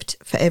 equipped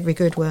for every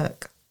good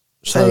work.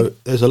 So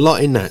there's a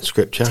lot in that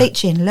scripture.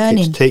 Teaching,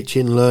 learning. It's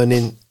teaching,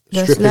 learning,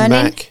 stripping learning,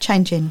 back.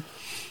 Changing.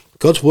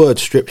 God's word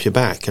strips you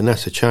back, and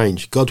that's a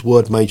change. God's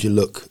word makes you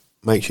look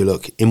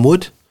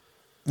inward.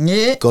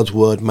 Yeah. God's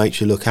word makes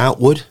you look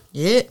outward.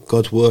 Yeah.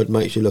 God's word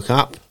makes you look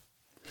up.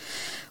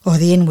 Oh,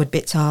 the inward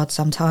bit's hard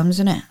sometimes,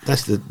 isn't it?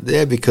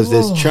 Because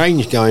there's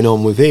change going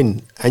on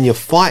within, and you're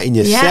fighting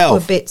yourself. The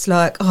outward bit's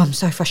like, oh, I'm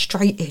so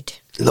frustrated.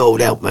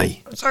 Lord help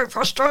me. I'm so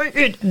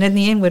frustrated. And then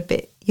the inward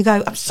bit, you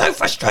go, I'm so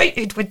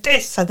frustrated with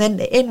this. So then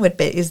the inward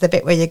bit is the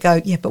bit where you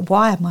go, yeah, but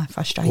why am I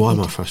frustrated? Why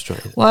am I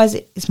frustrated? Why is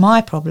it? It's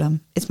my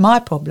problem. It's my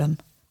problem.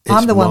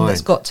 I'm the one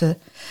that's got to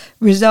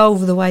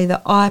resolve the way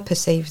that I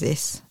perceive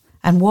this.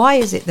 And why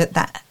is it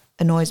that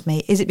annoys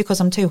me? Is it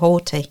because I'm too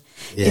haughty?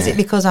 Yeah. Is it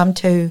because I'm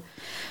too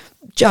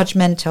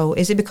judgmental?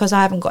 Is it because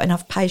I haven't got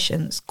enough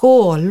patience?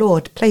 Oh,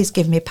 Lord, please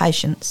give me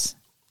patience.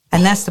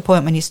 And that's the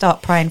point when you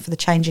start praying for the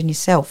change in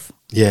yourself.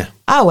 Yeah.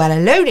 Oh,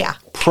 hallelujah.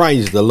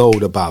 Praise the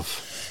Lord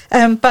above.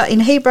 But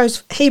in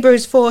Hebrews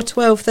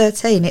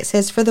 4:12-13, it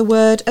says, for the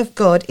word of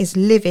God is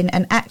living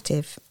and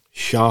active.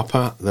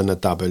 Sharper than a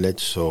double-edged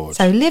sword.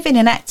 So living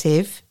and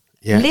active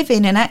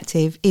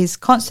is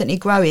constantly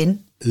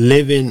growing.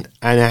 Living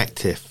and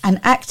active. And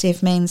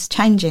active means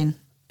changing.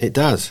 It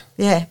does.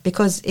 Yeah,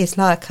 because it's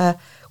like a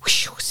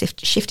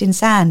shifting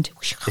sand.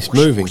 It's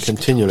moving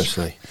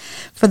continuously.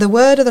 For the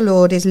word of the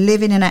Lord is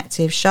living and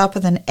active, sharper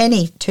than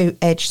any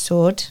two-edged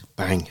sword.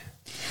 Bang.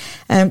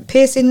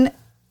 Piercing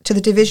to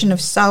the division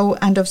of soul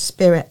and of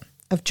spirit,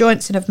 of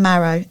joints and of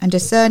marrow, and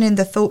discerning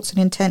the thoughts and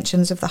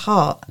intentions of the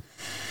heart.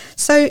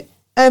 So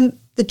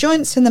the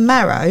joints and the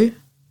marrow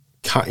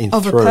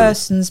of a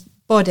person's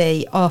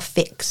body are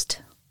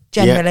fixed,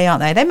 generally,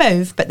 aren't they? They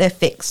move, but they're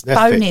fixed.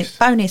 Bone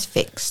is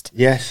fixed.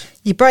 Yes.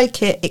 You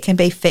break it, it can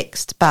be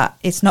fixed, but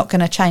it's not going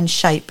to change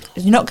shape.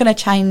 You're not going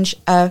to change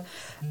a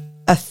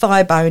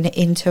thigh bone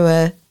into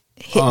a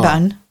hip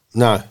bone.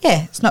 No.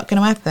 Yeah, it's not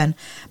going to happen.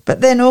 But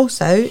then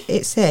also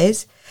it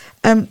says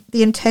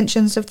the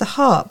intentions of the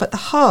heart. But the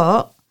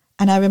heart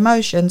and our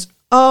emotions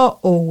are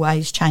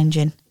always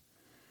changing.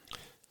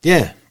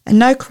 Yeah. And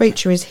no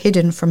creature is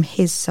hidden from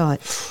his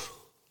sight.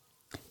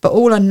 But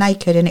all are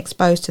naked and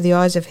exposed to the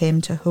eyes of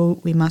him to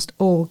whom we must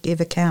all give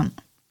account.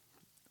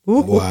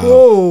 Ooh, Wow.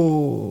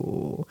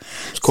 ooh.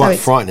 It's quite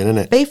frightening, isn't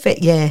it? Be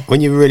fit, yeah.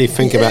 When you really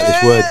think about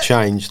this word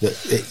change, that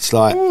it's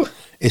like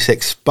it's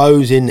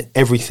exposing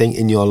everything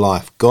in your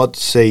life. God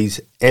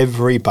sees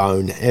every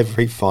bone,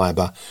 every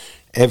fibre,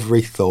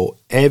 every thought,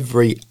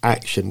 every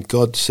action.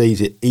 God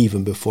sees it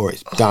even before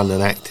it's done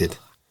and acted.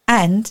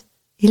 And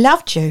he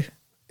loved you.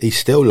 He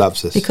still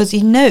loves us. Because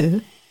he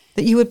knew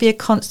that you would be a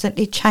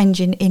constantly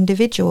changing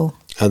individual.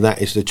 And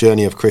that is the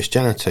journey of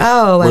Christianity.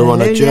 Oh, we're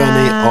on a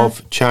journey hallelujah.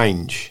 of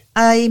change.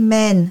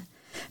 Amen.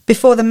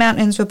 Before the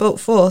mountains were brought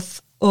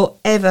forth, or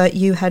ever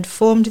you had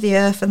formed the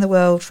earth and the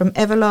world, from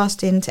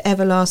everlasting to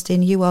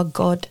everlasting, you are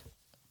God.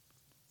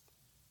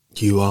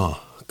 You are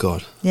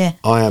God. Yeah.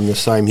 I am the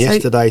same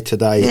yesterday,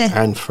 today,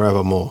 and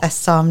forevermore. That's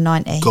Psalm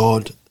 90.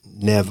 God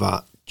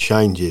never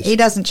changes. He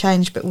doesn't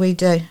change, but we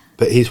do.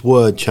 But his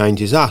word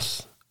changes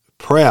us.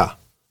 Prayer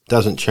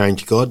doesn't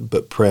change God,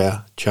 but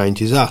prayer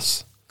changes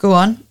us. Go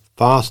on.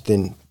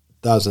 Fasting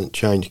doesn't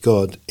change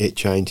God, it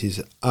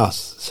changes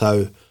us.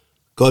 So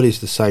God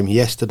is the same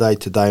yesterday,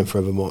 today, and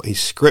forevermore. His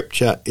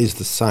scripture is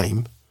the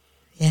same.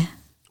 Yeah.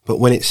 But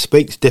when it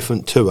speaks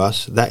different to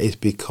us, that is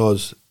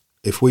because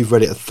if we've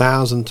read it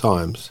 1,000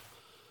 times,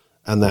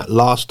 and that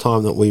last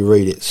time that we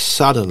read it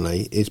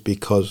suddenly is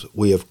because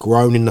we have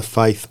grown in the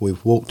faith,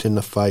 we've walked in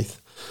the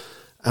faith,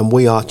 and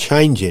we are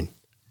changing.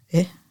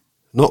 Yeah.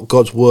 Not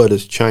God's word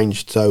has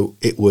changed so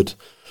it would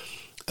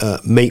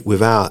meet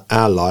with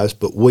our lives,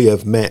 but we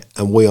have met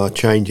and we are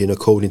changing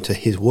according to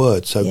his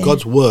word. So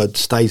God's word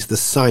stays the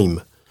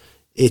same.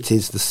 It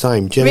is the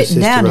same. Genesis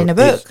written down in a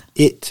book.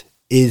 It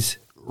is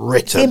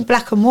written. It's in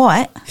black and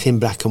white. It's in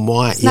black and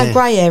white, There's no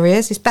grey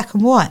areas, it's black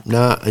and white.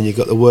 No, and you've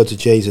got the words of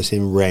Jesus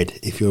in red,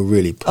 if you're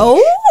really push.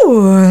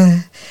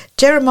 Oh!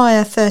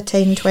 Jeremiah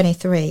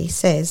 13:23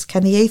 says,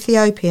 can the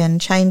Ethiopian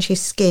change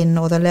his skin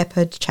or the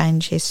leopard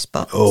change his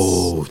spots?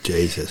 Oh,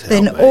 Jesus, help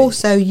Then me.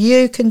 also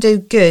you can do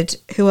good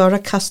who are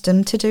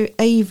accustomed to do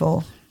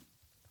evil.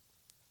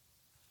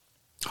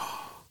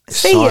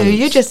 See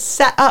you just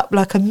sat up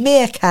like a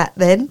meerkat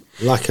then.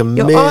 Like a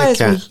Your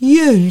meerkat. eyes were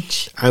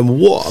huge. And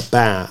what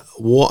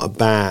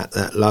about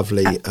that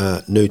lovely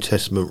New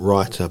Testament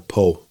writer,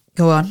 Paul?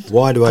 Go on.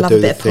 Why do I love do a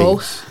the bit of Paul.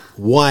 things?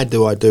 Why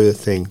do I do the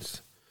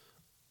things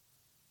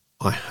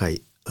I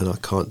hate and I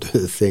can't do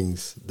the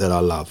things that I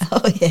love?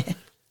 Oh, yeah.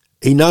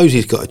 He knows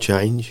he's got to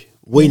change.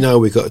 We know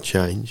we've got to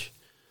change.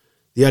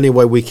 The only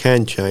way we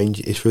can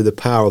change is through the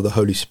power of the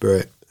Holy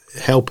Spirit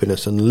helping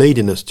us and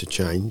leading us to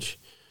change.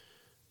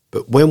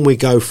 But when we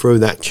go through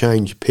that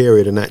change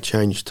period and that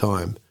change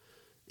time,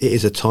 it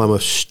is a time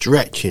of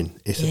stretching.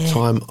 It's a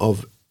time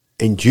of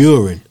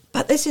enduring.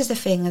 But this is the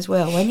thing as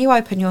well. When you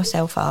open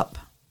yourself up,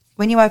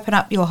 when you open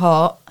up your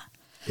heart,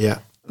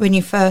 when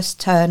you first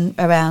turn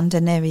around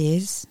and there he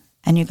is,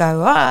 and you go,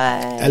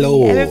 right,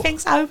 hello,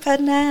 everything's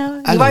open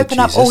now. Hello, you open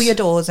Jesus. up all your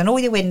doors and all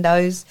your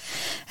windows,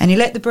 and you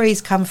let the breeze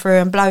come through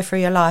and blow through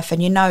your life,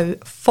 and you know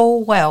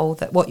full well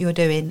that what you're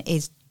doing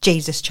is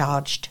Jesus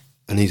charged.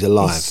 And he's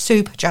alive. He's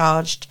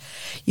supercharged.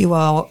 You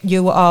are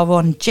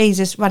on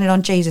Jesus, running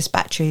on Jesus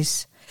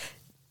batteries.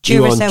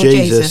 Duracell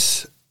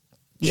Jesus.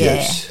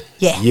 Juice.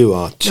 Yeah. You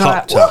are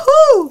topped like, up.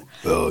 Woohoo!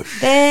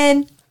 Bush.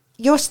 Then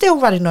you're still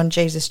running on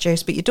Jesus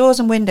juice, but your doors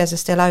and windows are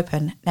still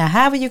open. Now,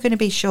 how are you going to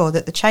be sure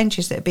that the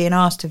changes that are being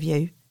asked of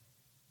you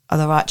are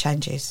the right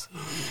changes?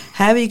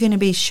 How are you going to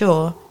be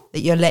sure that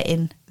you're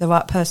letting the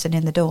right person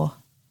in the door?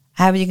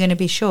 How are you going to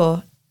be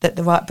sure that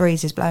the right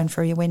breeze is blowing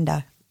through your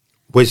window?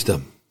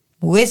 Wisdom.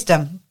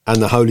 And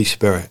the Holy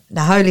Spirit.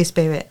 The Holy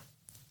Spirit.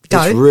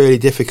 Go. It's really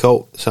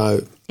difficult,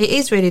 so... It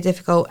is really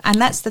difficult,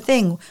 and that's the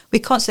thing. We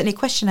constantly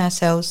question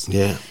ourselves.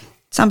 Yeah.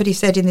 Somebody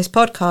said in this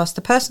podcast,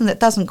 the person that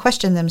doesn't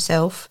question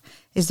themselves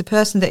is the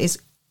person that is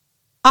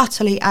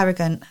utterly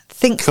arrogant,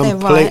 thinks they're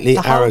right the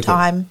whole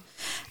time,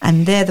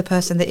 and they're the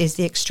person that is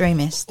the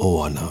extremist.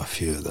 Oh, I know a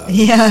few of those.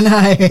 Yeah,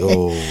 I know.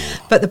 Oh.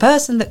 But the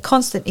person that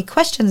constantly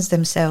questions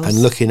themselves...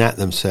 And looking at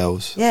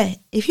themselves. Yeah.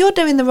 If you're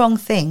doing the wrong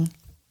thing,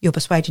 you're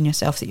persuading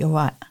yourself that you're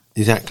right.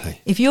 Exactly.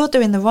 If you're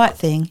doing the right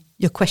thing,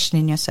 you're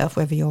questioning yourself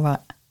whether you're right.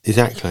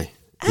 Exactly.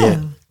 Oh,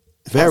 yeah.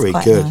 Very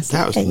good. Nice.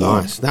 That was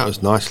nice. That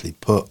was nicely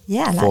put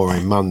for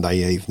a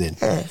Monday evening.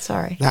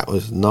 Sorry. That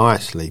was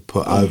nicely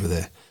put over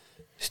there.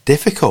 It's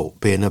difficult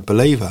being a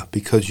believer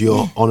because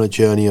you're on a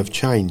journey of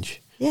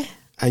change. Yeah.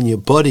 And your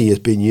body has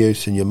been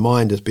used and your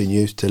mind has been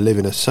used to live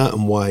in a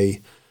certain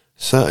way,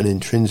 certain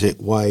intrinsic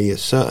way, a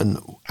certain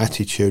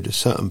attitude, a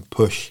certain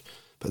push.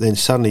 But then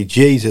suddenly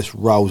Jesus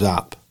rolls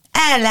up.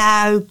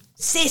 Hello,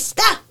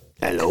 sister.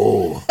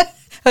 Hello.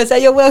 Was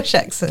that your Welsh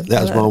accent?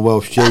 That was my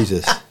Welsh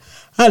Jesus.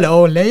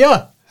 Hello,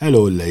 Leah.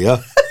 Hello,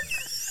 Leah.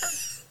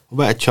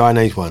 What about a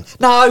Chinese one?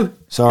 No.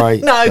 Sorry.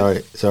 No.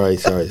 Sorry.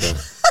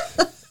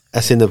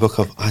 That's in the book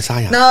of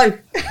Isaiah. No.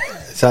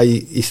 So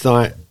it's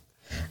like...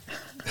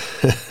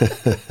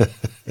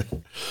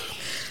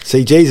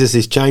 See, Jesus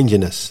is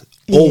changing us.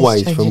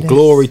 Always from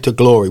glory to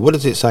glory. What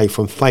does it say?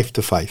 From faith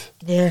to faith.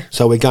 Yeah.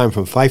 So we're going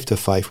from faith to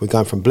faith. We're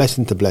going from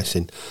blessing to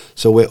blessing.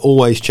 So we're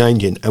always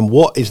changing. And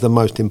what is the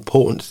most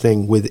important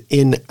thing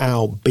within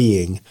our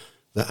being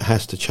that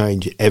has to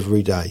change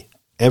every day,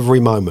 every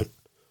moment?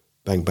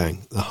 Bang,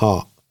 bang. The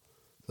heart.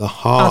 The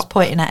heart. I was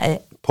pointing at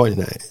it.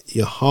 Pointing at it.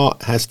 Your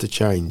heart has to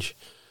change.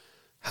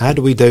 How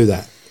do we do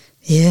that?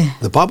 Yeah.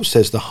 The Bible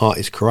says the heart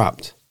is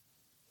corrupt.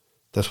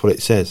 That's what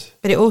it says.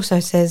 But it also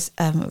says,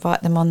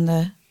 write them on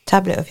the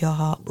tablet of your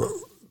heart.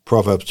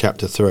 Proverbs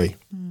chapter 3.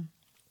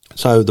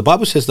 So the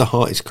Bible says the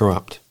heart is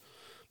corrupt,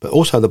 but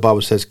also the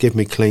Bible says, give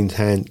me clean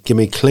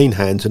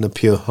hands and a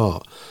pure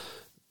heart.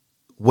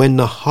 When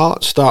the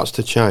heart starts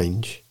to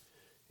change,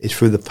 it's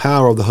through the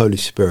power of the Holy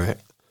Spirit.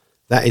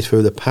 That is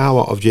through the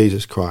power of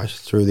Jesus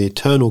Christ, through the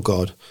eternal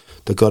God,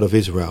 the God of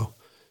Israel.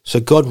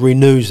 So God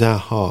renews our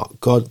heart.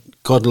 God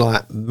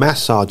like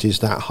massages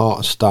that heart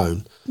of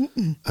stone,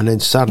 and then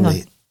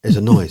suddenly there's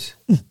a noise.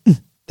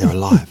 They're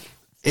alive.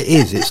 It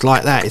is. It's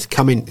like that. It's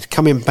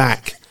coming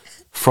back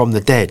from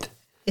the dead.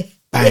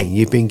 Bang!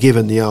 You've been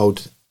given the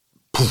old.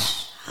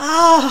 Poof.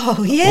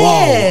 Oh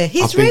yeah, Whoa,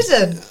 he's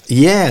risen.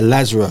 Yeah,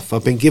 Lazarus.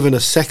 I've been given a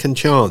second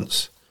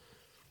chance.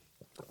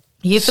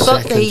 You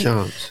forgot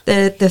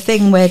the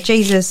thing where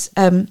Jesus,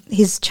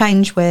 his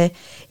change where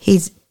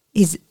he's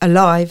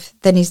alive,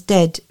 then he's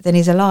dead, then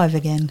he's alive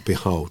again.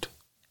 Behold,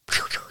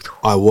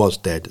 I was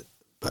dead,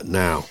 but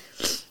now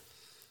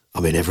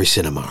I'm in every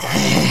cinema.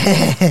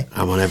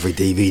 I'm on every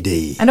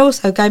DVD. And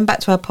also, going back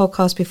to our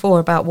podcast before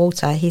about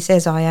water, he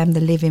says, I am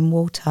the living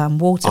water, and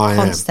water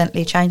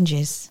constantly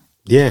changes.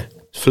 Yeah,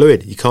 it's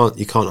fluid. You can't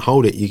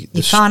hold it. You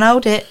can't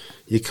hold it.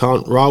 You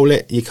can't roll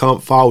it. You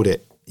can't fold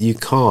it. You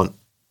can't.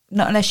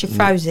 Not unless you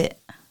froze it.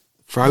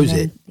 Froze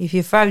it? If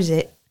you froze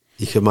it,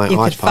 you could make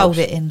ice pops. You could fold pops.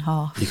 it in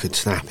half. You could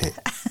snap it.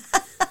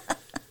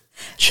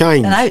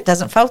 Change. No, it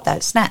doesn't fold though.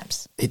 It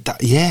snaps.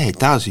 Yeah, it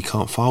does. You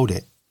can't fold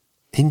it.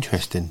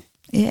 Interesting.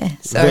 Yeah,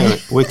 sorry.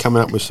 We're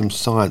coming up with some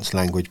science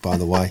language, by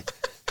the way.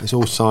 It's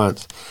all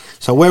science.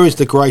 So where is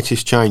the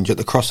greatest change? At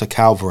the cross of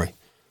Calvary.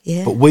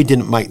 Yeah. But we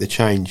didn't make the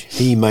change.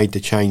 He made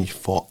the change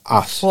for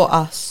us. For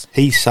us.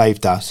 He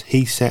saved us.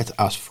 He set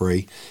us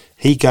free.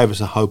 He gave us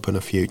a hope and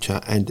a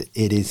future. And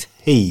it is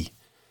He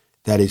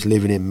that is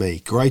living in me.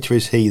 Greater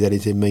is He that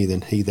is in me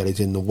than he that is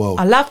in the world.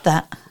 I love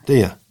that. Do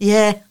you?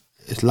 Yeah.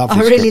 It's lovely.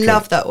 I really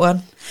love that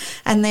one.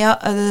 And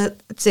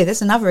see,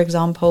 there's another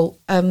example.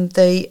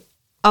 The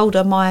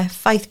older my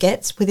faith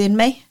gets within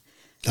me.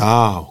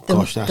 Oh,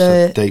 gosh, that's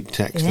a deep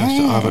text. Yeah.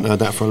 I haven't heard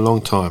that for a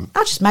long time.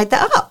 I just made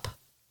that up.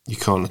 You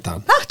can't have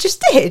done. I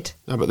just did.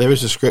 No, but there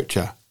is a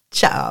scripture.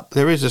 Shut up.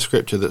 There is a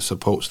scripture that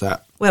supports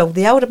that. Well,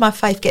 the older my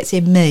faith gets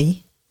in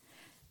me,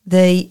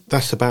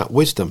 that's about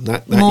wisdom.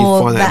 That more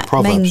you find that in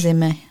Proverbs. Means in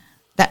me.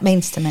 That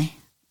means to me.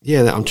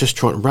 Yeah, I'm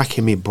just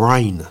racking my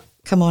brain.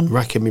 Come on.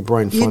 Racking my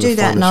brain. You do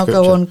that and I'll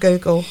go on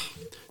Google.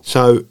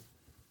 So,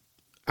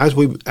 as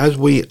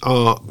we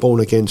are born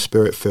again,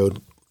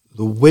 spirit-filled,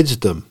 the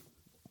wisdom,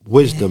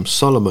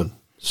 Solomon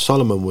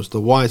was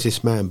the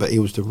wisest man, but he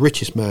was the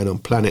richest man on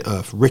planet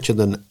Earth, richer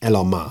than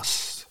Elon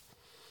Musk.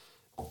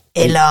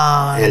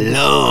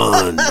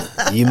 Elon.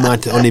 You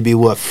might only be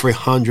worth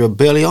 300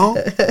 billion,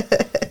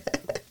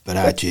 but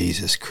our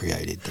Jesus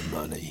created the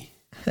money.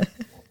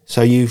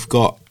 So you've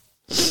got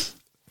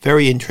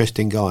very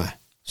interesting guy,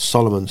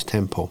 Solomon's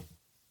temple,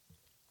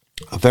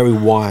 a very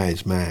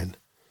wise man,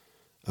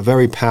 a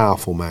very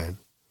powerful man,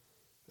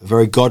 a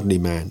very godly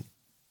man.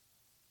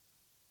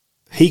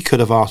 He could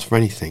have asked for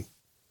anything.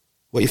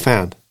 What you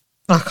found?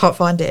 I can't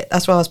find it.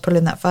 That's why I was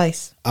pulling that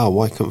face. Oh,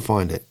 well, I couldn't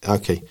find it.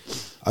 Okay.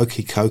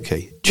 Okie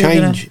dokie.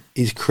 Change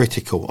is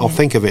critical. I'll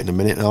think of it in a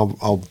minute and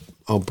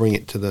I'll bring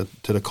it to the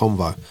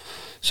convo.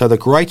 So the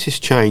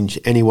greatest change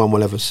anyone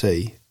will ever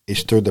see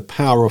is through the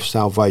power of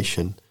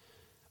salvation,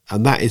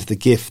 and that is the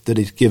gift that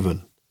is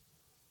given.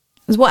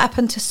 It's what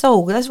happened to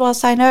Saul. That's what I was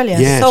saying earlier.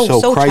 Yeah,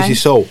 Saul crazy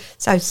changed. Saul.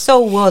 So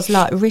Saul was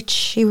like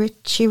richy.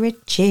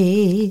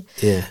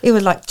 Yeah. He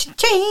was like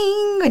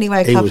ching when he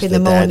woke up in the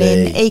morning.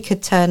 Daddy. He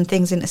could turn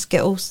things into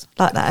Skittles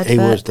like that advert. He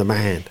was the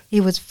man.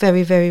 He was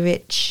very, very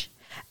rich.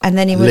 And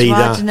then he was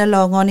riding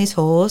along on his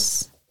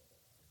horse.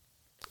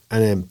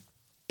 And then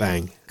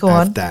bang. Go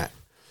on. That.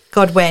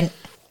 God went,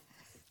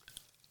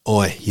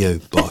 oi,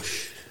 you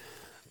Bosh.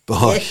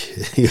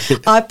 Bosh. Yeah.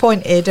 I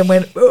pointed and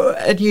went,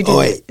 and you did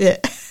it. Yeah.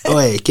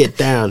 Oi, get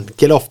down.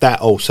 Get off that.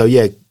 Also,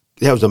 yeah,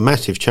 that was a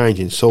massive change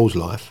in Saul's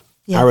life.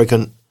 Yeah.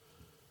 Arrogant,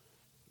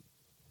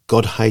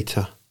 God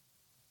hater,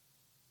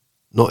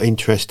 not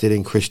interested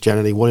in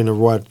Christianity, wanting to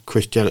wipe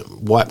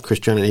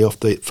Christianity off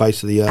the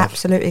face of the earth.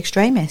 Absolute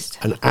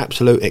extremist. An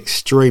absolute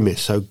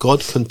extremist. So God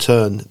can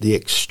turn the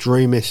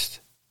extremist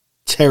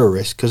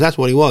terrorist, because that's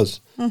what he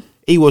was.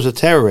 He was a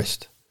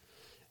terrorist.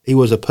 He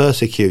was a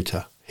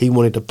persecutor. He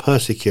wanted to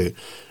persecute.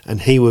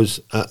 And he was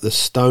at the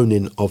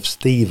stoning of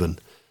Stephen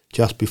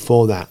just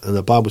before that. And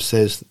the Bible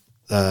says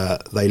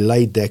they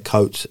laid their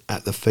coats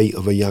at the feet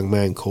of a young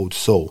man called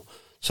Saul.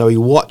 So he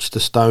watched the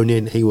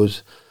stoning. He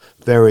was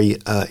very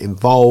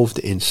involved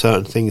in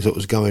certain things that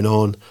was going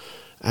on.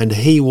 And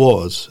he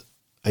was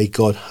a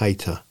God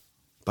hater.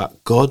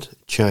 But God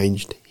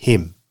changed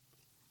him.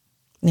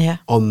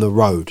 on the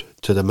road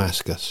to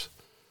Damascus.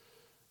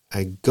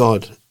 And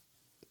God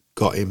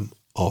got him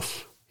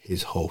off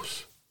his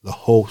horse. The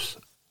horse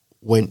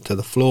went to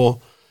the floor,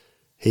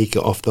 he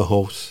got off the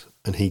horse,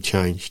 and he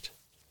changed.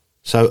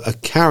 So a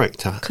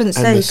character and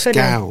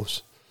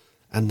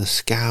the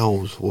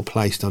scales were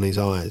placed on his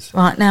eyes.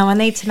 Right, now I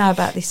need to know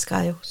about these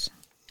scales.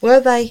 Were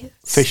they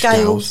fish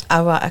scales?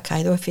 Oh, right,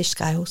 okay, they were fish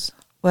scales.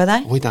 Were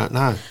they? We don't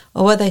know.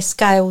 Or were they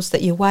scales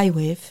that you weigh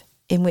with,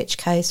 in which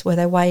case were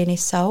they weighing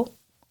his soul?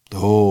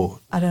 Oh.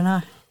 I don't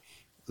know.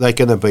 They're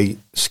going to be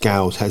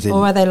scales, as in...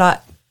 Or are they like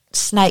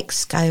snake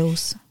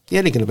scales?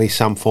 Yeah, they're going to be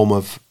some form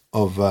of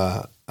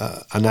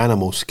an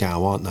animal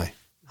scale, aren't they?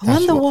 I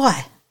wonder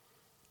why.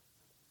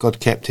 God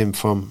kept him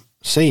from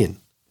seeing.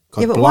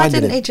 God but why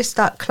didn't he just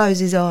like close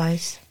his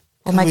eyes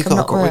or make them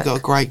not work? We've got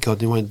a great God.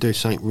 He wanted to do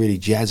something really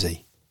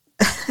jazzy.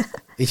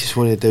 He just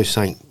wanted to do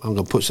something. I'm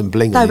going to put some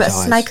bling on his eyes. No,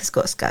 but a snake has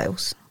got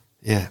scales.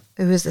 Yeah.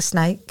 Who is the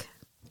snake?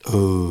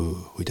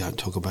 Oh, we don't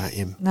talk about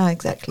him. No,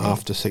 exactly.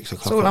 After 6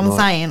 o'clock. That's all I'm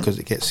saying. Because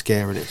it gets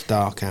scary and it's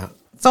dark out.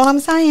 That's all I'm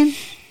saying.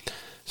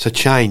 So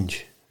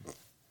change.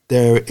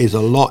 There is a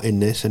lot in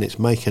this, and it's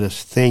making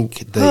us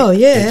think.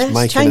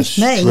 It's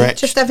changed me.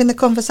 Just having the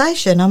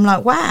conversation, I'm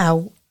like,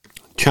 wow.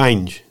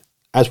 Change,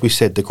 as we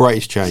said, the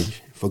greatest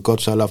change. For God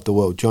so loved the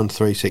world, John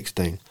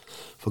 3:16.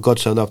 For God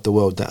so loved the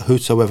world that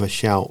whosoever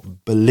shall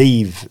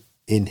believe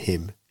in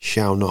him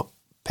shall not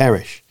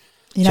perish.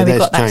 You know, we've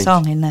got that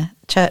song in the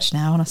church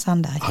now on a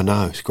Sunday. I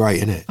know, it's great,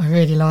 isn't it? I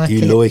really like it.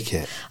 You like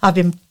it? I've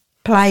been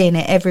playing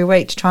it every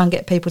week to try and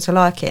get people to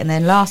like it. And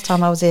then last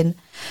time I was in,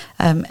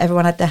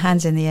 everyone had their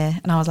hands in the air.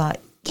 And I was like,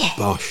 yeah.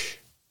 Bosh.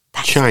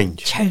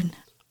 Change. Tune.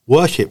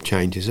 Worship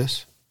changes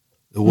us.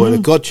 The word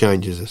of God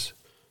changes us.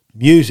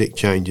 Music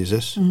changes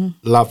us.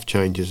 Love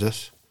changes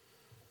us.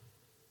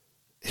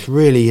 It's a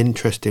really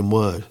interesting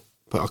word.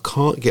 But I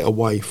can't get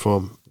away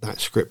from that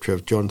scripture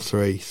of John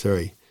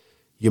 3:3.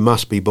 You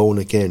must be born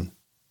again.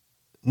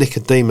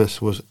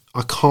 Nicodemus was,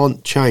 I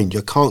can't change.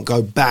 I can't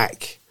go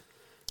back.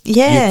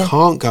 Yeah. You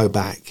can't go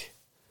back.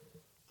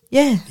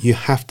 Yeah. You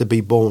have to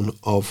be born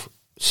of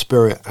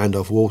spirit and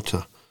of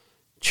water.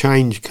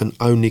 Change can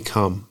only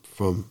come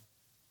from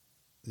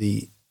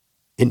the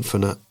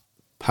infinite,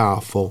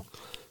 powerful,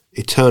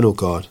 eternal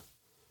God,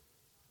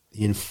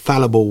 the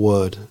infallible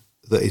word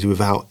that is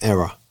without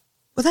error.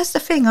 Well, that's the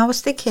thing. I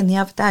was thinking the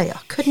other day,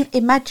 I couldn't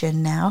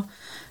imagine now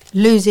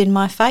losing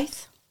my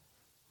faith.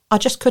 I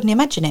just couldn't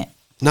imagine it.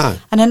 No.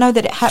 And I know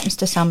that it happens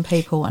to some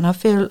people, and I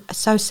feel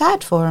so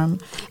sad for them.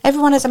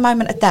 Everyone has a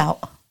moment of doubt.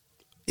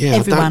 Yeah,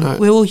 everyone. I don't know.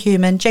 We're all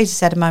human. Jesus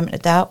had a moment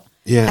of doubt.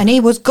 Yeah. And he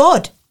was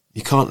God.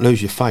 You can't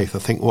lose your faith. I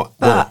think why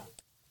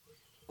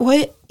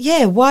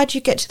do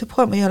you get to the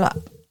point where you're like,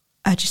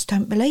 I just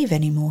don't believe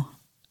anymore?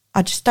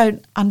 I just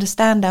don't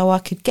understand how I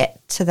could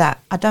get to that.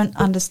 I don't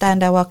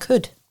understand how I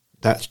could.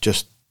 That's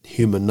just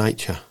human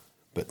nature.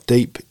 But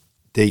deep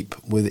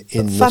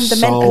within the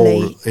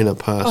soul in a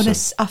person.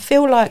 I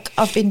feel like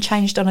I've been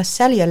changed on a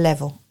cellular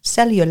level.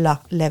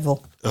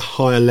 A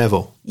higher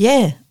level.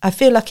 Yeah. I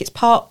feel like it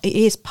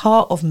is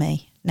part of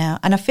me now.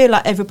 And I feel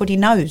like everybody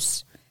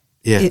knows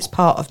it's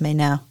part of me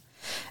now.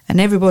 And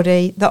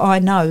everybody that I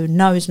know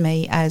knows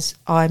me as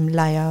I'm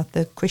Leah,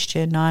 the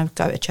Christian. I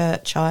go to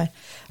church.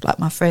 Like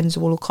my friends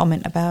will all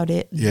comment about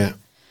it. Yeah.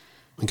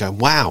 And go,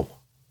 wow,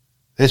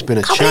 there's been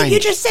a change. change. You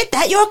just said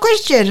that, you're a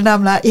Christian. And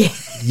I'm like, yeah.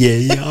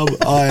 Yeah,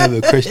 I am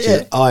a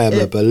Christian. I am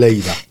a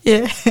believer.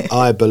 Yeah.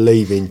 I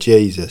believe in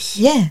Jesus.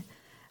 Yeah.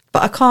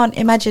 But I can't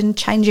imagine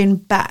changing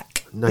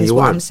back. No, is you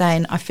what won't. I'm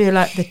saying. I feel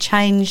like the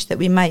change that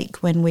we make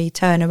when we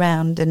turn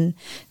around and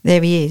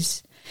there he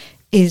is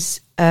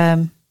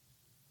I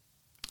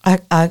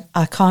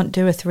can't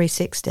do a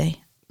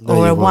 360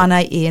 or a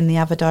 180 in the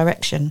other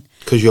direction.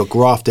 Because you're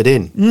grafted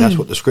in. That's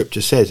what the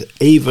scripture says.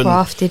 Even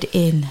grafted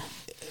in.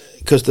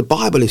 Because the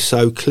Bible is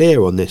so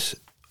clear on this.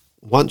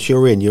 Once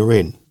you're in, you're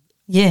in.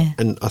 Yeah.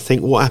 And I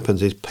think what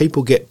happens is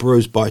people get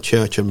bruised by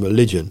church and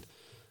religion,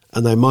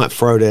 and they might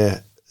throw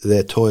their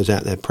toys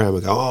out their pram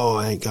and go, oh,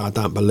 I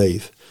don't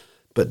believe.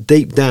 But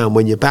deep down,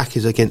 when your back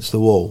is against the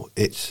wall,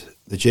 it's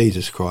the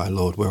Jesus cry,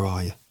 Lord, where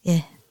are you?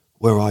 Yeah.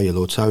 Where are you,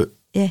 Lord? So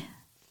yeah,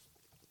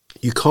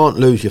 you can't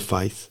lose your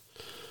faith.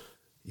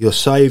 You're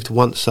saved,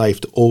 once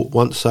saved,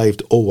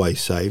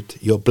 always saved.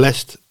 You're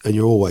blessed, and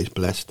you're always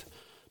blessed.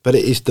 But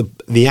it is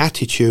the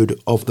attitude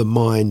of the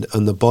mind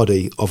and the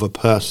body of a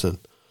person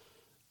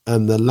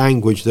and the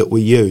language that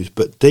we use.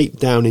 But deep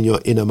down in your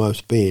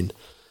innermost being,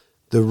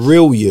 the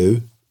real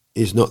you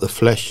is not the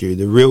flesh you.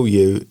 The real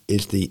you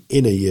is the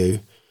inner you,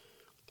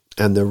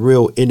 and the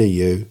real inner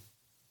you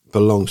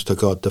belongs to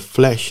God. The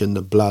flesh and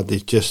the blood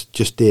is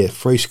just there,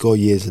 80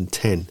 years and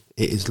 10.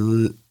 It is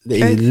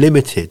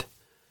limited.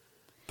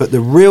 But the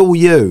real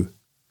you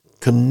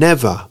can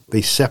never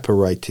be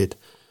separated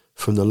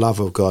from the love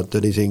of God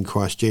that is in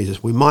Christ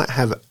Jesus. We might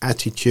have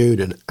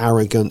attitude and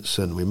arrogance,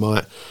 and we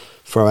might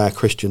throw our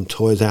Christian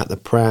toys out the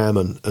pram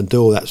and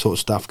do all that sort of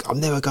stuff. I'm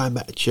never going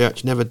back to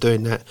church, never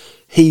doing that.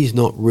 He's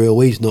not real,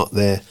 he's not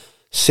there.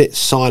 Sit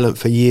silent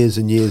for years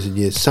and years and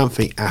years.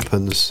 Something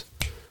happens,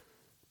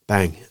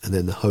 bang, and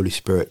then the Holy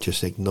Spirit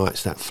just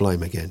ignites that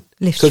flame again.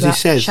 Lifts you up,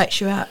 shakes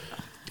you up.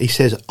 He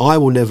says, I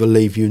will never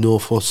leave you nor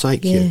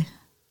forsake you.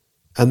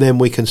 And then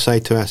we can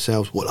say to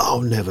ourselves, well, I'll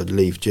never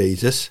leave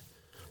Jesus.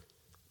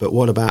 But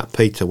what about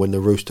Peter when the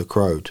rooster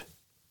crowed?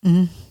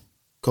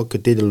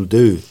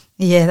 Cock-a-diddle-doo.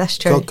 Yeah, that's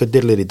true.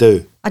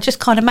 Cock-a-diddle-doo. I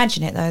just can't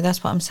imagine it, though.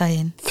 That's what I'm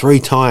saying.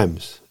 3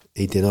 times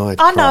he denied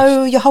I Christ.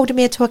 know, you're holding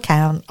me to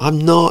account. I'm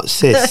not,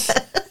 sis.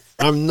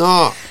 I'm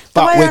not.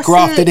 But we're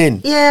grafted in.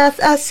 Yeah,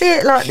 I see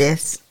it like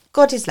this.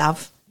 God is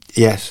love.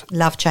 Yes.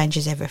 Love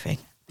changes everything.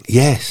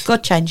 Yes.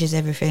 God changes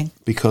everything.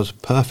 Because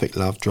perfect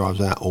love drives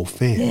out all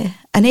fear. Yeah.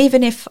 And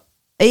even if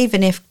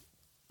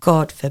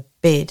God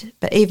forbid,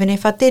 but even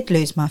if I did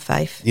lose my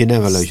faith, you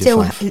never lose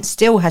your faith. It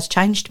still has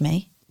changed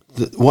me.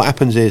 What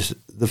happens is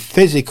the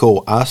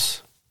physical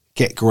us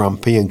get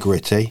grumpy and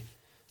gritty,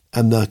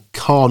 and the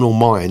carnal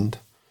mind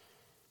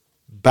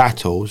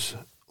battles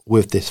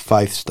with this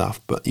faith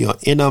stuff. But your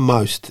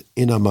innermost.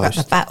 But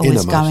the battle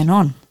is going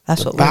on.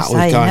 That's what we were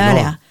saying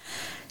earlier.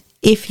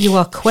 If you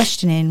are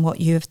questioning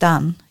what you have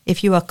done,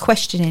 if you are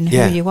questioning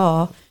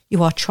who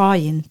you are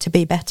trying to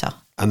be better.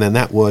 And then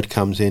that word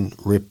comes in,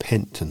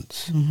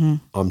 repentance.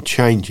 I'm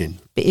changing.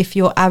 But if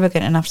you're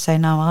arrogant enough to say,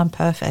 no, I'm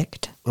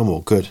perfect. I'm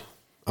all good.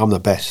 I'm the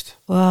best.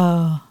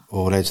 Whoa.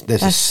 Oh,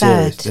 there's a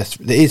serious...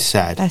 It is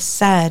sad. That's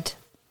sad.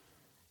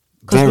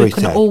 Because we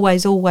can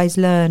always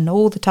learn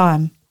all the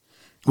time.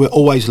 We're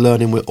always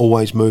learning, we're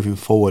always moving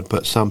forward,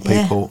 but some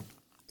people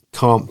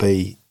can't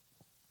be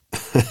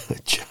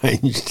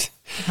changed,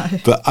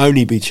 but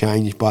only be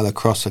changed by the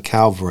cross of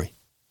Calvary,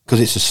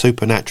 because it's a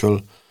supernatural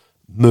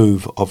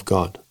move of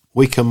God.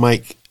 We can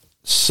make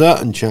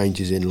certain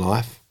changes in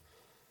life,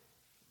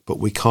 but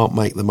we can't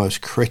make the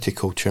most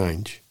critical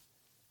change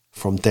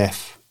from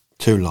death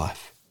to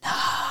life.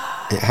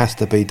 It has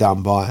to be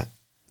done by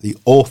the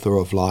author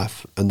of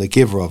life and the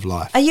giver of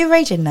life. Are you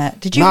reading that?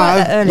 Did you write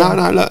that earlier?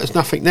 No, look, there's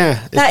nothing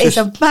there. That is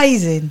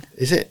amazing.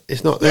 Is it?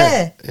 It's not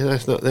there. Yeah.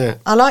 It's not there.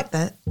 I like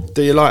that.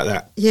 Do you like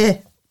that? Yeah,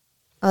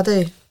 I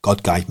do.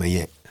 God gave me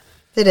it.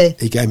 Did he?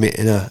 He gave me it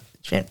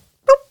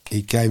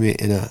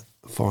in a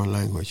foreign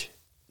language.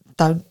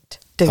 Don't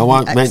do I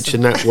won't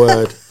mention that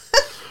word.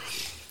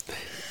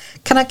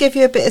 Can I give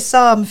you a bit of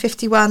Psalm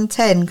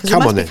 51:10? Because we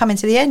must be coming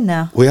to the end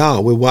now. We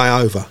are. We're way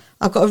over.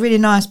 I've got a really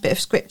nice bit of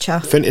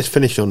scripture. Let's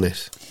finish on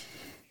this.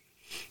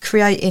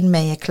 Create in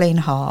me a clean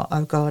heart,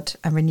 O God,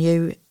 and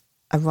renew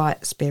a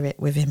right spirit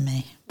within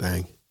me.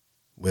 Bang.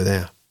 We're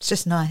there. It's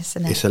just nice,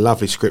 isn't it? It's a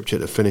lovely scripture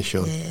to finish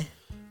on. Yeah.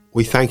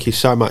 We thank you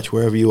so much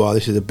wherever you are.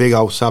 This is a big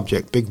old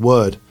subject, big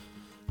word.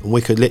 And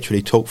we could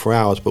literally talk for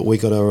hours, but we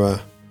got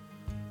to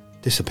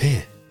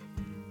disappear.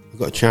 We've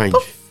got to change.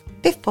 Poof.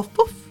 Piff, puff,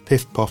 puff.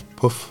 Piff, puff,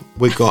 puff.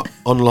 We've got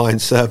online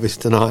service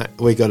tonight.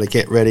 We've got to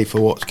get ready for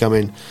what's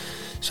coming.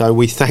 So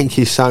we thank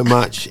you so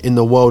much in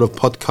the world of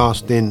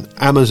podcasting.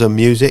 Amazon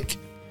Music.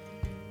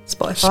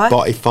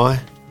 Spotify.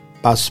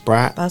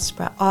 Buzzsprout.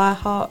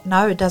 iHeart.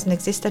 No, it doesn't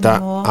exist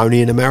anymore.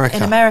 Only in America.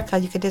 In America,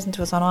 you could listen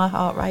to us on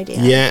iHeartRadio.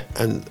 Yeah,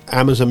 and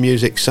Amazon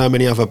Music, so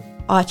many other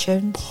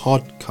iTunes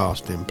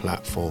podcasting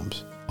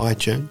platforms.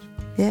 iTunes.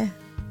 Yeah.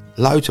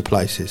 Loads of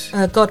places.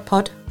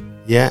 GodPod.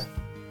 Yeah.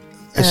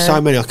 There's so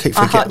many. I keep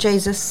forgetting. I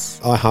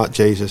Heart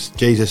Jesus.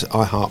 Jesus,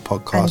 I Heart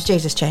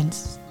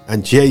Podcast.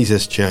 And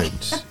Jesus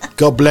Chains.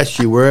 God bless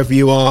you wherever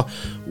you are.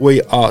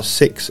 We are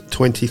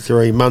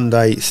 6:23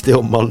 Monday,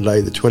 still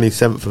Monday, the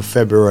 27th of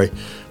February.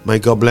 May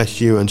God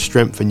bless you and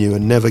strengthen you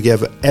and never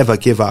ever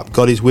give up.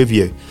 God is with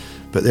you,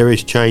 but there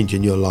is change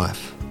in your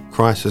life.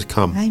 Christ has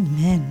come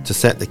to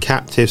set the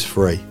captives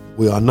free.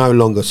 We are no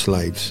longer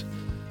slaves,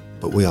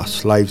 but we are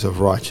slaves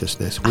of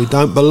righteousness. We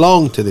don't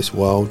belong to this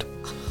world.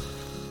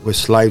 We're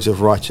slaves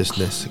of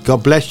righteousness.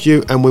 God bless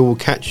you, and we will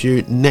catch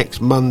you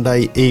next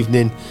Monday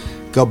evening.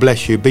 God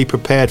bless you. Be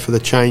prepared for the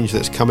change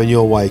that's coming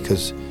your way,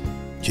 because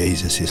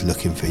Jesus is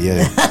looking for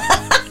you.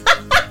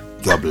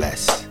 God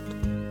bless.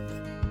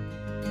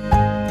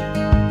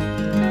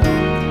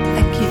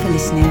 Thank you for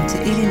listening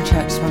to Elim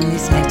Church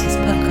Swanley's latest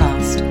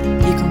podcast.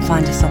 You can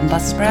find us on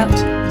Buzzsprout,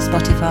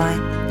 Spotify,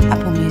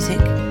 Apple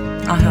Music,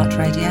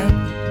 iHeartRadio,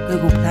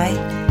 Google Play,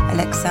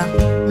 Alexa,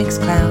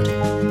 Mixcloud,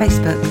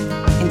 Facebook,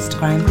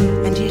 Instagram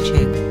and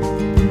YouTube.